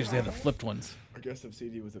later stages they had the flipped ones. I guess if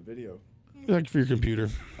CD was a video. Like for your computer.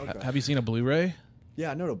 Okay. Have you seen a Blu-ray?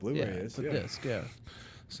 Yeah, I know what a Blu-ray Yeah, is. it's a Yeah. disc. Yeah.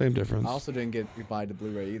 Same difference. I also didn't get buy the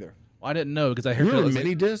Blu-ray either. Well, I didn't know because I heard Remember it was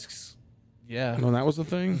mini discs? yeah, When that was the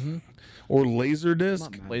thing? Or laser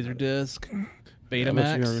disc? laser disc, I bet you never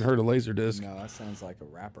even Betamax. heard of laser disc. No, that sounds like a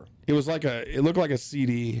rapper. It was like it looked like a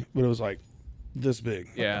CD, but it was like this big.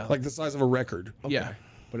 Yeah. Like the size of a record. Yeah,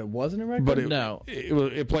 But it wasn't a record. But No.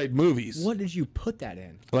 it played movies. what did you put that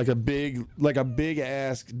in? Like a big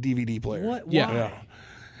ass DVD player. What? Yeah. Why? Yeah.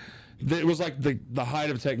 It was like the height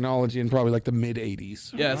of technology in probably like the mid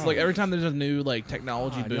 80s. yeah. It's like every time there's a new like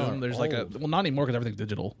technology God, y'all boom, are there's like a old. well, not anymore because everything's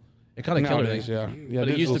digital. It kind of killed Nowadays, everything. yeah. Yeah, But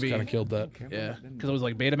it used to be- kind of killed that. Yeah, because it was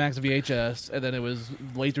like Betamax VHS, and then it was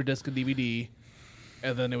Laserdisc and DVD,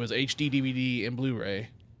 and then it was HD DVD and Blu-ray.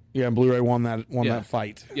 Yeah, and Blu-ray won Yeah. that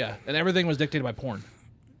fight. Yeah, and everything was dictated by porn.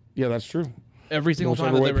 Yeah, that's true. Every single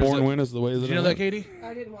time Whichever that way there was porn a, win is the way that Did you it know that, went. Katie?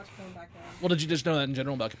 I didn't watch porn back then. Well, did you just know that in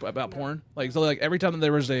general about porn? Like, so like every time that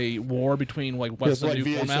there was a war between like Yeah, what's so the like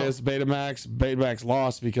new format? VHS, Betamax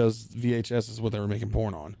lost because VHS is what they were making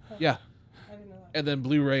porn on. Yeah, I didn't know that. and then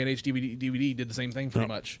Blu-ray and HD DVD did the same thing pretty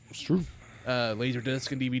Yeah. much. It's true.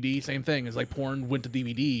 Laserdisc and DVD, same thing. It's like porn went to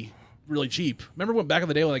DVD really cheap. Remember when back in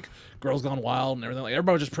the day, like Girls Gone Wild and everything? Like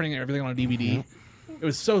everybody was just printing everything on a DVD. It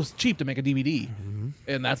was so cheap to make a DVD,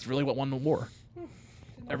 and that's really what won the war.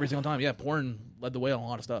 Every single time, yeah, porn led the way on a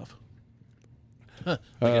lot of stuff. Like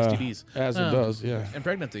STDs, as it does, yeah. and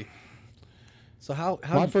pregnancy. So how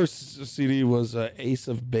My first CD was Ace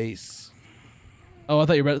of Base. Oh, I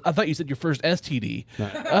thought you said your first STD.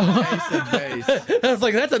 Ace of Base? I was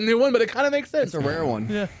like, that's a new one, but it kind of makes sense. It's a rare one.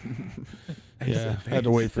 Yeah, Yeah, I had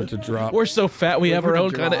to wait for it to drop. we're so fat we have our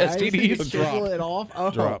own kind of You STDs. just chisel it off.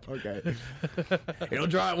 Oh, Drop. Okay. It'll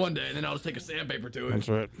dry one day, and then I'll just take a sandpaper to it. That's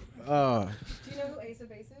right. Do you know who Ace of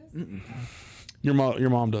Base is? Your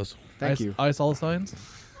mom does. Thank you. I saw the signs.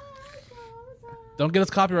 Don't get us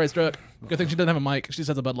copyright struck. Good thing she doesn't have a mic. She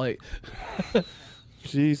says a Bud Light.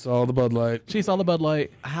 She saw the Bud Light. She saw the Bud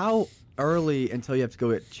Light. How early until you have to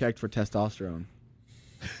go get checked for testosterone?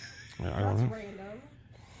 I don't know.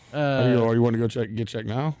 Random. Are you want to go get checked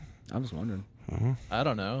now? I'm just wondering. I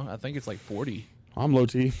don't know. I think it's like 40. I'm low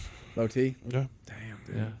T. Low T? Yeah, Damn,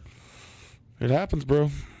 dude. Yeah. it happens, bro.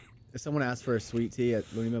 If someone asks for a sweet tea at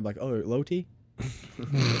Looney Bin, I'm like, oh, low T?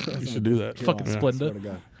 You should do that. Fucking yeah. Splenda. Swear to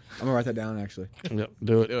God. I'm gonna write that down actually. Yep,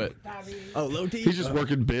 do it. Do it. Oh, low T? He's just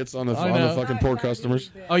working bits on the I on the know. fucking poor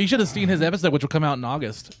customers. Oh, you should have seen his episode, which will come out in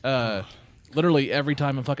August. Literally every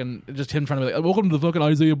time I'm fucking just him trying to be like, welcome to the fucking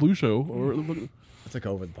Isaiah Blue Show. Or I took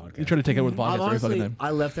over the podcast. you try to take over the podcast every Honestly, fucking time.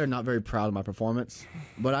 I left there not very proud of my performance,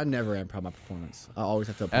 but I never am proud of my performance. I always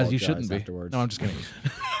have to apologize As you shouldn't be. afterwards. No, I'm just kidding.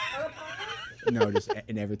 No, just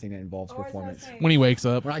in everything that involves Oh, I was gonna performance. say. When he wakes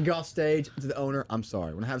up. When I go off stage to the owner, I'm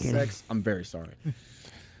sorry. When I have sex, I'm very sorry.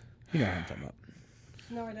 You know what I'm talking about.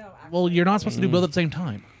 No, I know. Well, you're not supposed to do both at the same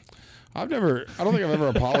time. I don't think I've ever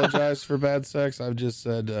apologized for bad sex. I've just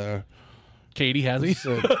said, Katie, has he?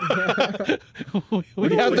 said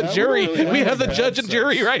We have the jury. We have the judge and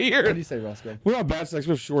jury right What do here. you say, Roscoe? we don't have bad sex.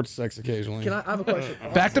 We have short sex occasionally. I have a question.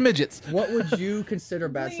 Back to midgets. What would you consider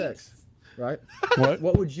bad sex? Right? What?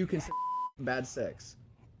 What would you consider bad sex?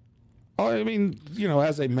 Oh, I mean,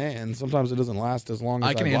 as a man, sometimes it doesn't last as long as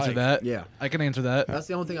I can I'd answer like. that. Yeah. I can answer that. That's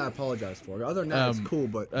the only thing I apologize for. Other than that, it's cool,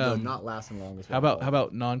 but the not lasting long as well. How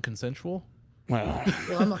about non-consensual? Well,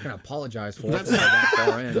 Well, I'm not going to apologize for it. That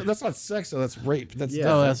far in. that's not sex, though. That's rape. That's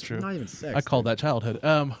Yeah. Oh, that's true. Not even sex. I called that childhood.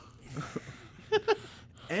 And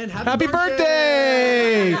Happy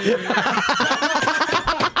birthday!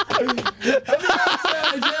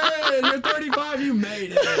 Jared, you're 35. You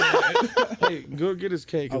made it. Hey, go get his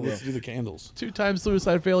cake and let's do the candles. 2-time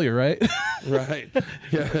suicide failure, right? Right.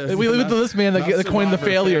 Yeah. We leave it to this man that not coined the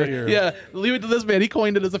survivor, failure. failure. Yeah, leave it to this man. He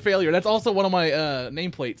coined it as a failure. That's also one of my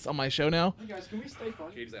nameplates on my show now. Hey guys, can we stay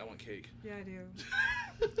fun? Katie's I want cake. Yeah, I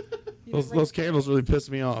do. Those candles really piss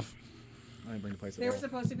me off. I didn't bring the place They at were all.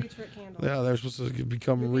 supposed to be trick candles. Yeah, they're supposed to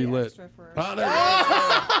become We need relit. extra for- Oh, there you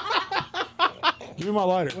go. Give me my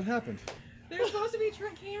lighter. What happened? They're supposed to be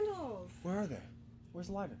trick candles. Where are they? Where's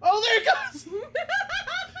the lighter? Oh, there it goes.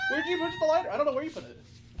 Where'd you put the lighter? I don't know where you put it.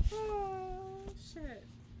 Oh, shit.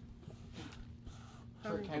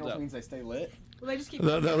 Candles means they stay lit. Well, they just keep.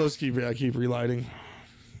 Those keep relighting.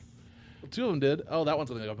 Two of them did. Oh, that one's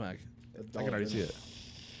gonna go back. I can already see it.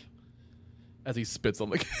 As he spits on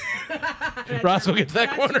the Roscoe gets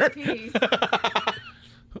that That's corner. your piece.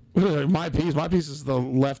 My piece is the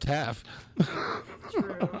left half.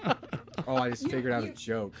 True. Oh, I just figured out a you-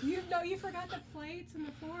 joke. You forgot the plates and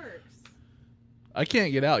the forks. I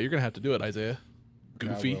can't get out. You're gonna have to do it, Isaiah.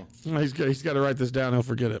 Goofy. will. He's got to write this down. He'll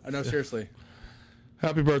forget it. No, seriously.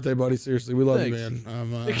 Happy birthday, buddy. Seriously, we love Thanks. you,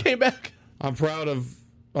 man. It came back. I'm proud of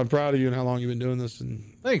you and how long you've been doing this and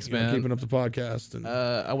Thanks, man. keeping up the podcast. And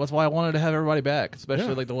That's why I wanted to have everybody back, especially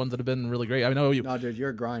Yeah. like the ones that have been really great. I know you. No, dude, you're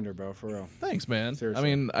a grinder, bro, for real. Thanks, man. Seriously.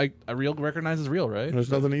 I mean, I real recognize is real, right?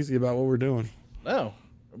 there's nothing easy about what we're doing. No,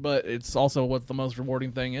 but it's also what the most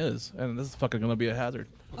rewarding thing is, and this is fucking gonna be a hazard.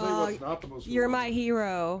 You're my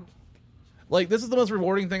hero. Like this is the most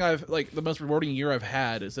rewarding thing the most rewarding year I've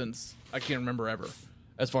had since I can't remember ever.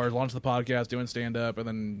 As far as launching the podcast, doing stand up, and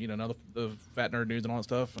then now the fat nerd news and all that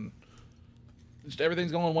stuff, and just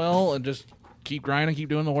everything's going well, and just keep grinding, keep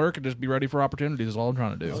doing the work, and just be ready for opportunities is all I'm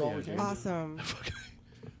trying to do. Awesome.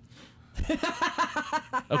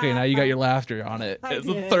 Okay, now you got your laughter on it. I It's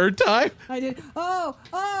the did. third time. I did. Oh,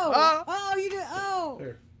 you did. Oh.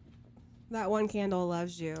 There. That one candle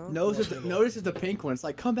loves you. Notice it's the pink one. It's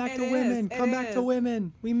like, come back It to is, women. it Come back to is.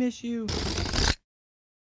 women. We miss you.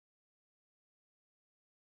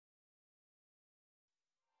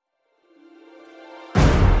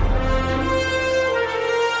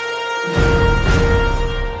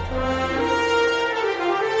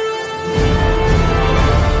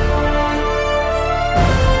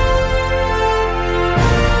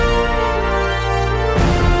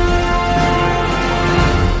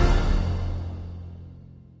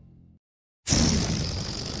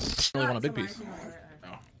 really want a big piece.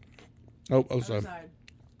 Oh, sorry.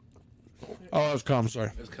 Oh, that was calm.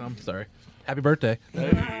 Sorry. It's come. Sorry. Happy birthday.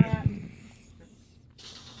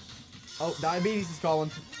 Oh, diabetes is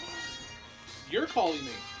calling. You're calling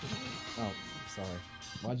me. Oh, sorry.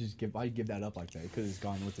 Why'd you give that up like that? It could have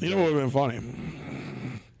gone with the You know what would have been funny?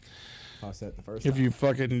 If I said it the first If time. you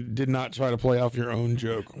fucking did not try to play off your own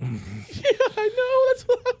joke. Yeah, I know. That's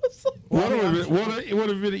what I was like. What would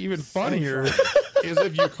have been even funnier is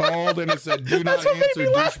if you called and it said, do not answer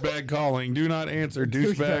douchebag calling. Do not answer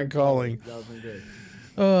douchebag calling. That would have been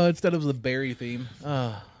good. Instead of the Barry theme.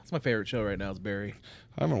 It's my favorite show right now. It's Barry.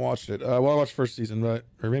 I haven't watched it. Well, I watched first season, or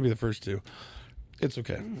maybe the first two. It's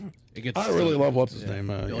okay. It gets. I really love what's his name.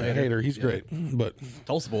 Hater. He's great, but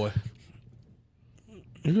Tulsa boy.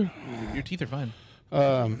 you're good. Your teeth are fine.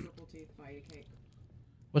 Um,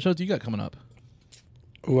 What shows do you got coming up?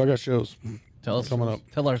 I got shows Tell us. coming up.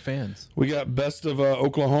 Tell our fans. We got Best of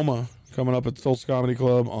Oklahoma coming up at the Tulsa Comedy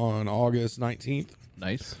Club on August 19th.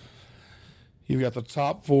 Nice. You've got the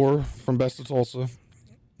top 4 from Best of Tulsa,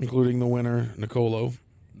 including the winner, Nicolo.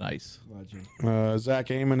 Nice. Zach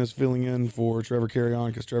Amon is filling in for Trevor Carrion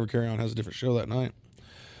because Trevor Carrion has a different show that night.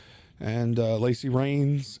 And Lacey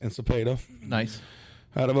Rains and Cepeda. Nice.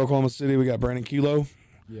 Out of Oklahoma City, we got Brandon Kilo,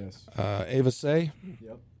 Yes. Ava Say.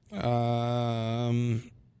 Yep.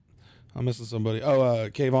 I'm missing somebody. Oh,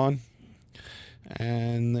 Kayvon.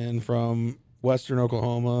 And then from Western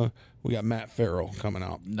Oklahoma, we got Matt Farrell coming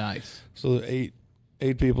out. Nice. So eight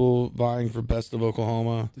people vying for Best of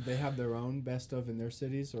Oklahoma. Did they have their own best of in their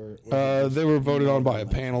cities, or? They were voted on by a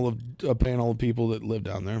panel of people that live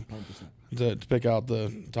down there 100%. to pick out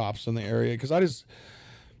the tops in the area. Because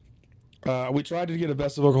we tried to get a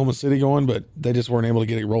Best of Oklahoma City going, but they just weren't able to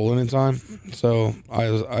get it rolling in time. So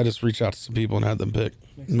I just reached out to some people and had them pick.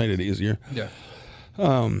 Made it easier. Yeah.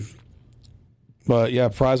 But yeah,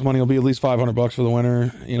 prize money will be at least $500 for the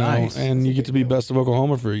winner. You know, Nice. and you get to be Best of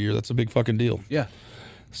Oklahoma for a year. That's a big fucking deal. Yeah.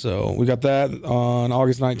 So we got that on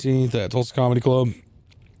August 19th at Tulsa Comedy Club.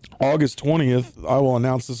 August 20th, I will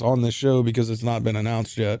announce this on this show because it's not been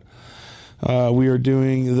announced yet. We are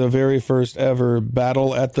doing the very first ever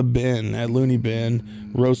Battle at the Bin at Looney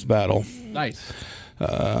Bin roast battle. Nice.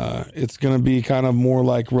 It's going to be kind of more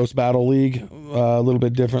like Roast Battle League, a little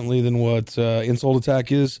bit differently than what Insult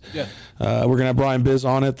Attack is. Yeah. We're going to have Brian Biz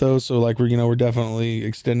on it though, so like we're definitely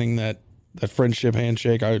extending that friendship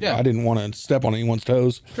handshake. I didn't want to step on anyone's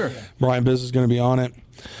toes. Sure. Brian Biz is going to be on it.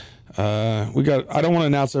 I don't want to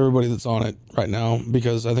announce everybody that's on it right now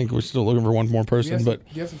because I think we're still looking for one more person. Do But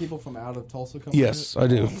you have some people from out of Tulsa coming? yes, I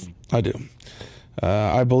do. I do.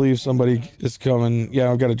 I believe somebody is coming. Yeah,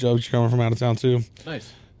 I've got a judge coming from out of town too.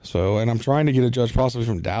 Nice. So, and I'm trying to get a judge possibly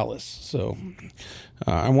from Dallas. So,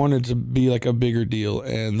 I wanted to be like a bigger deal.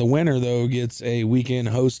 And the winner though gets a weekend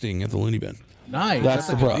hosting at the Looney Bin. Nice. That's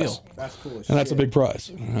the a good prize. deal. That's cool. And that's a big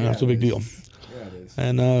prize. That's a big deal. Yeah, it is.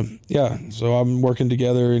 And so I'm working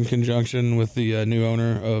together in conjunction with the new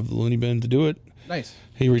owner of the Looney Bin to do it. Nice.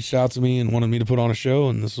 He reached out to me and wanted me to put on a show,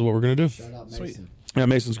 and this is what we're going to do. Shout out Mason. Yeah,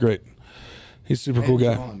 Mason's great. He's a super cool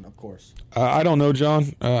guy. John, of course. I don't know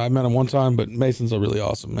John. I met him one time, but Mason's a really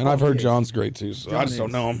awesome. And I've heard John's great too, so I just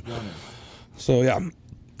don't know him. So yeah,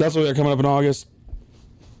 that's what we got coming up in August.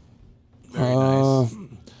 Very nice.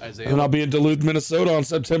 And then I'll be in Duluth, Minnesota on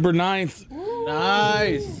September 9th.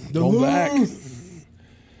 Nice. Go back.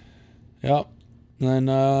 Yep. And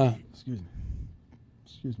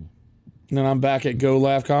Excuse me. then I'm back at Go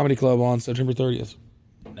Laugh Comedy Club on September 30th.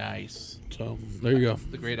 Nice. So there you go.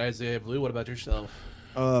 The great Isaiah Blue. What about yourself?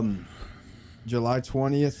 July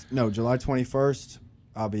 21st,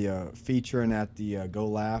 I'll be featuring at the Go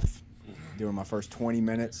Laugh, doing my first 20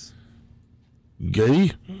 minutes.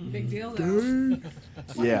 Gay? Big deal, though.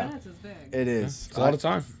 Yeah, Minutes is big. it is. It's a lot of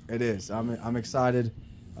time. It is. I'm excited.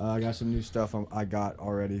 I got some new stuff I got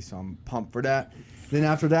already, so I'm pumped for that. Then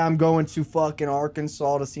after that, I'm going to fucking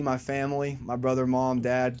Arkansas to see my family, my brother, mom,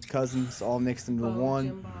 dad, cousins, all mixed into one.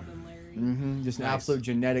 Jim, Bob, and Larry. Just an Nice. absolute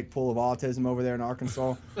genetic pool of autism over there in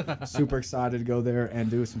Arkansas. Super excited to go there and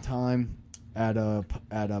do some time at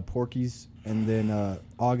Porky's. And then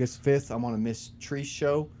August 5th, I'm on a Miss Tree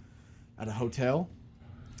show at a hotel.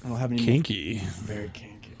 I don't have any Kinky. very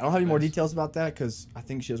kinky. I don't have any more details about that because I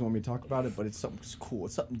think she doesn't want me to talk about it. But it's something cool.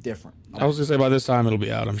 It's something different. I was gonna say by this time it'll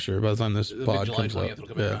be out. I'm sure by the time this It'll be pod July comes 20th, out. it'll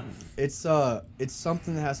come Yeah. out. It's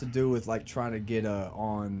something that has to do with like trying to get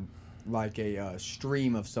on like a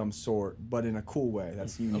stream of some sort, but in a cool way.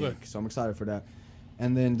 That's unique. Okay. So I'm excited for that.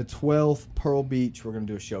 And then the 12th, Pearl Beach, we're gonna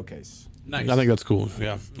do a showcase. Nice. I think that's cool.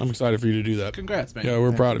 Yeah, I'm excited for you to do that. Congrats, man. Yeah,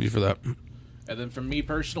 we're proud of you for that. And then for me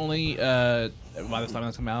personally, by this time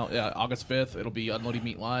that's come out, August 5th, it'll be Unloading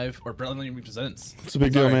Meat Live, or Unloading Meat Presents. It's a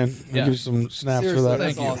big deal, man. I'll Yeah. give you some snaps Seriously, for that.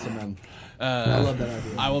 that's Thank you. awesome, man. I love that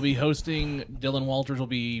idea. I will be hosting. Dylan Walters will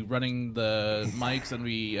be running the mics and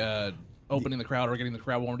be opening the crowd or getting the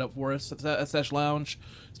crowd warmed up for us at Sesh Lounge.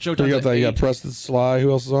 So Showtime's you got at that. You 8. got Preston Sly. Who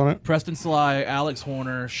else is on it? Preston Sly, Alex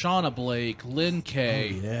Horner, Shauna Blake, Lynn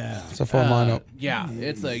Kay. Yeah. It's a fun lineup. Yeah,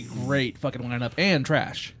 it's a great fucking lineup. And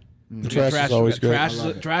Trash. Trash is always good.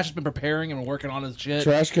 Trash has been preparing and working on his shit.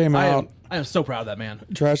 Trash came out. I am so proud of that man.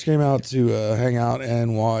 Trash came out to hang out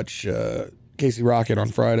and watch Casey Rocket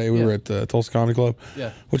on Friday. We were at the Tulsa Comedy Club.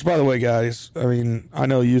 Yeah. Which, by the way, guys, I mean, I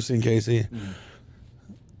know you've seen Casey.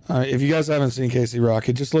 If you guys haven't seen Casey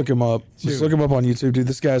Rocket, just look him up. Just look him up on YouTube, dude.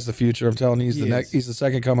 This guy's the future. I'm telling you, he's the next. He's the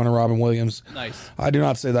second coming of Robin Williams. Nice. I do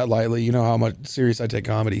not say that lightly. You know how much serious I take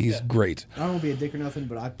comedy. He's great. I don't want to be a dick or nothing,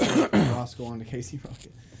 but I put Roscoe on to Casey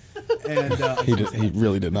Rocket. And He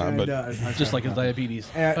really did not. But Just like his diabetes.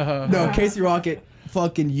 no, Casey Rocket,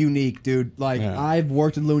 fucking unique, dude. Like, Yeah. I've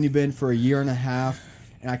worked in Looney Bin for a year and a half,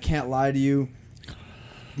 and I can't lie to you,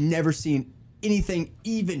 never seen anything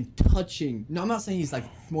touching. No, I'm not saying he's like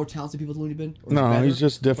more talented people at Looney Bin. Or No, better, he's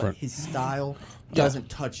just different. But his style doesn't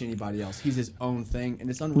touch anybody else. He's his own thing, and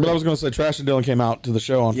it's unreal. But I was going to say, Trash and Dylan came out to the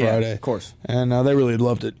show on Friday. Of course. And they really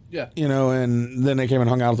loved it. Yeah. You know, and then they came and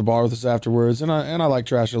hung out at the bar with us afterwards. And I like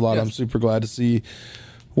Trash a lot. Yeah. I'm super glad to see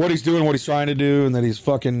what he's doing, what he's trying to do, and that he's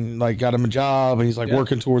fucking, like, got him a job, and he's, like,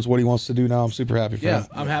 working towards what he wants to do now. I'm super happy for him.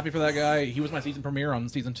 I'm happy for that guy. He was my season premiere on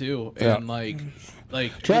season 2. Yeah. And,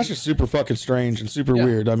 like Trash is super fucking strange and super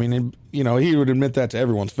weird. I mean, you know, he would admit that to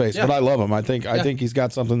everyone's face, but I love him. I think he's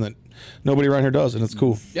got something that nobody around here does, and it's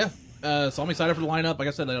cool. Yeah. So I'm excited for the lineup. Like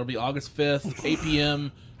I said, it'll be August 5th, 8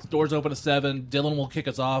 p.m. Doors open at 7. Dylan will kick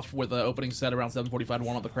us off with the opening set around 7:45 to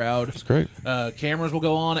warm up the crowd. It's great. Cameras will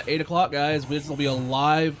go on at 8 o'clock, guys. This will be a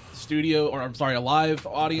live a live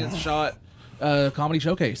audience shot comedy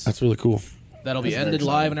showcase. That's really cool. That'll be ended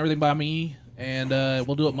live and everything by me, and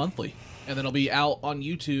we'll do it monthly. And then it'll be out on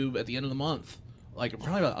YouTube at the end of the month, like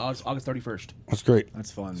probably about August 31st. That's great.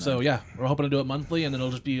 That's fun. Man. So yeah, we're hoping to do it monthly, and then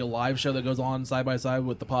it'll just be a live show that goes on side by side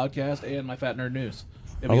with the podcast and my Fat Nerd News.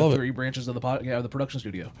 It'll be I love it. 3 branches of the production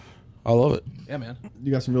studio. I love it. Yeah, man.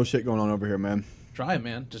 you got some real shit going on over here, man. Try it,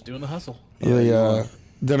 man. Just doing the hustle. The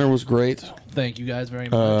dinner was great. Thank you guys very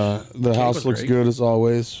much. The house was looks great. good as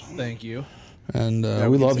always, Thank you. and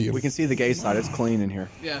we love you. We can see the gay side. It's clean in here.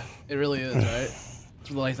 Yeah, it really is, right? It's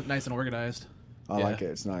really nice and organized. I Yeah. like it.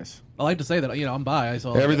 It's nice. I like to say that, I'm bi,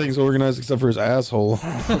 so Everything's organized except for his asshole.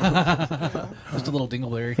 just a little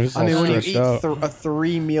dingleberry. He's I all mean, when you stretched eat out. a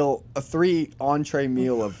 3 entree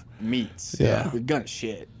meal of meats, Yeah. you're gonna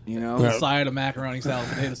shit. You know. Yeah. Side of macaroni salad,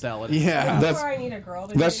 potato salad. Yeah. That's That's- where I need a girl.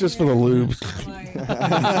 To That's be just for the here. lube. Like,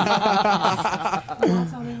 don't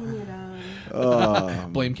tell me when you're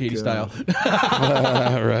done. Blame Katie style.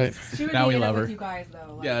 Right. She would Now be we in it love with her. You guys,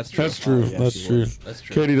 though. Like, Yeah, that's true. That's true. yeah, That's she true. would. That's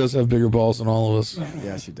true. Katie does have bigger balls than all of us.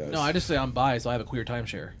 Yeah, she does. No, I just say I'm bi, so I have a queer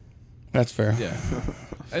timeshare. That's fair. Yeah.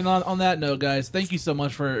 And on that note, guys, thank you so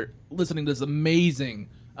much for listening to this amazing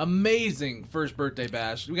first birthday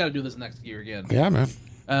bash. We got to do this next year again. Yeah, man.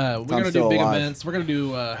 We're gonna do still big alive. events. We're gonna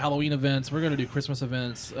do Halloween events. We're gonna do Christmas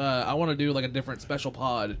events. I want to do like a different special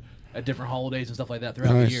pod at different holidays and stuff like that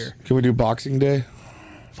throughout the Nice. year. Can we do Boxing Day?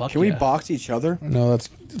 Fuck Can we yeah. box each other? No, it's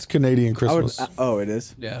Canadian I would. Christmas. Oh, it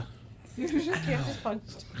is. Yeah. You just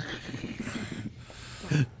punched.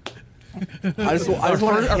 I just want our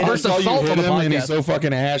to. first I saw assault you on hit the him, and he's podcast. so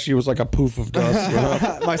fucking ashy. It was like a poof of dust. You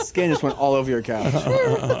know? My skin just went all over your couch.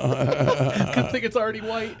 Good thing it's already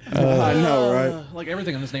white. I know, right? Like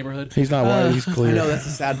everything in this neighborhood. He's not white. He's I clear. know that's the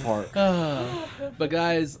sad part. But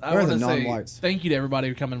guys, I Where are want to the say non-whites? thank you to everybody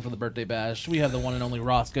for coming for the birthday bash. We have the one and only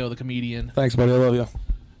Roscoe, the comedian. Thanks, buddy. I love you.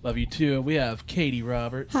 Love you too. We have Katie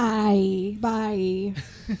Roberts. Hi. Bye.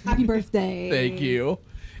 Happy birthday. Thank you.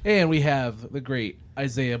 And we have the great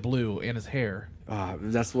Isaiah Blue and his hair.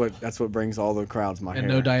 That's what brings all the crowds. My And hair.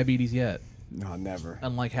 no diabetes yet. No, never.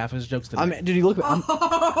 Unlike half his jokes today. Dude, you look. I'm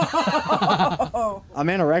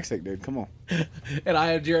anorexic, dude. Come on. And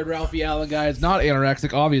I am Jared Ralphie Allen, guys. Not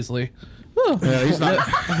anorexic, obviously. Yeah, he's not.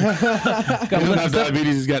 He doesn't have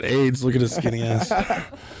diabetes. He's got AIDS. Look at his skinny ass.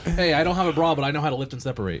 Hey, I don't have a bra, but I know how to lift and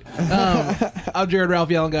separate. I'm Jared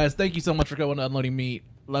Ralphie Allen, guys. Thank you so much for going to Unloading Meat.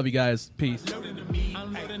 Love you guys. Peace. Unloading the meat.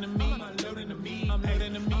 Unloading the meat. Unloading the meat.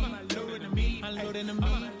 Unloading the meat. Unloading the meat.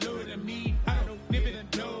 Unloading the meat. I don't even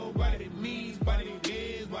know what it means, what it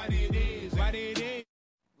is, what it is, what it is.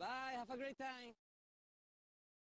 Bye. Have a great time.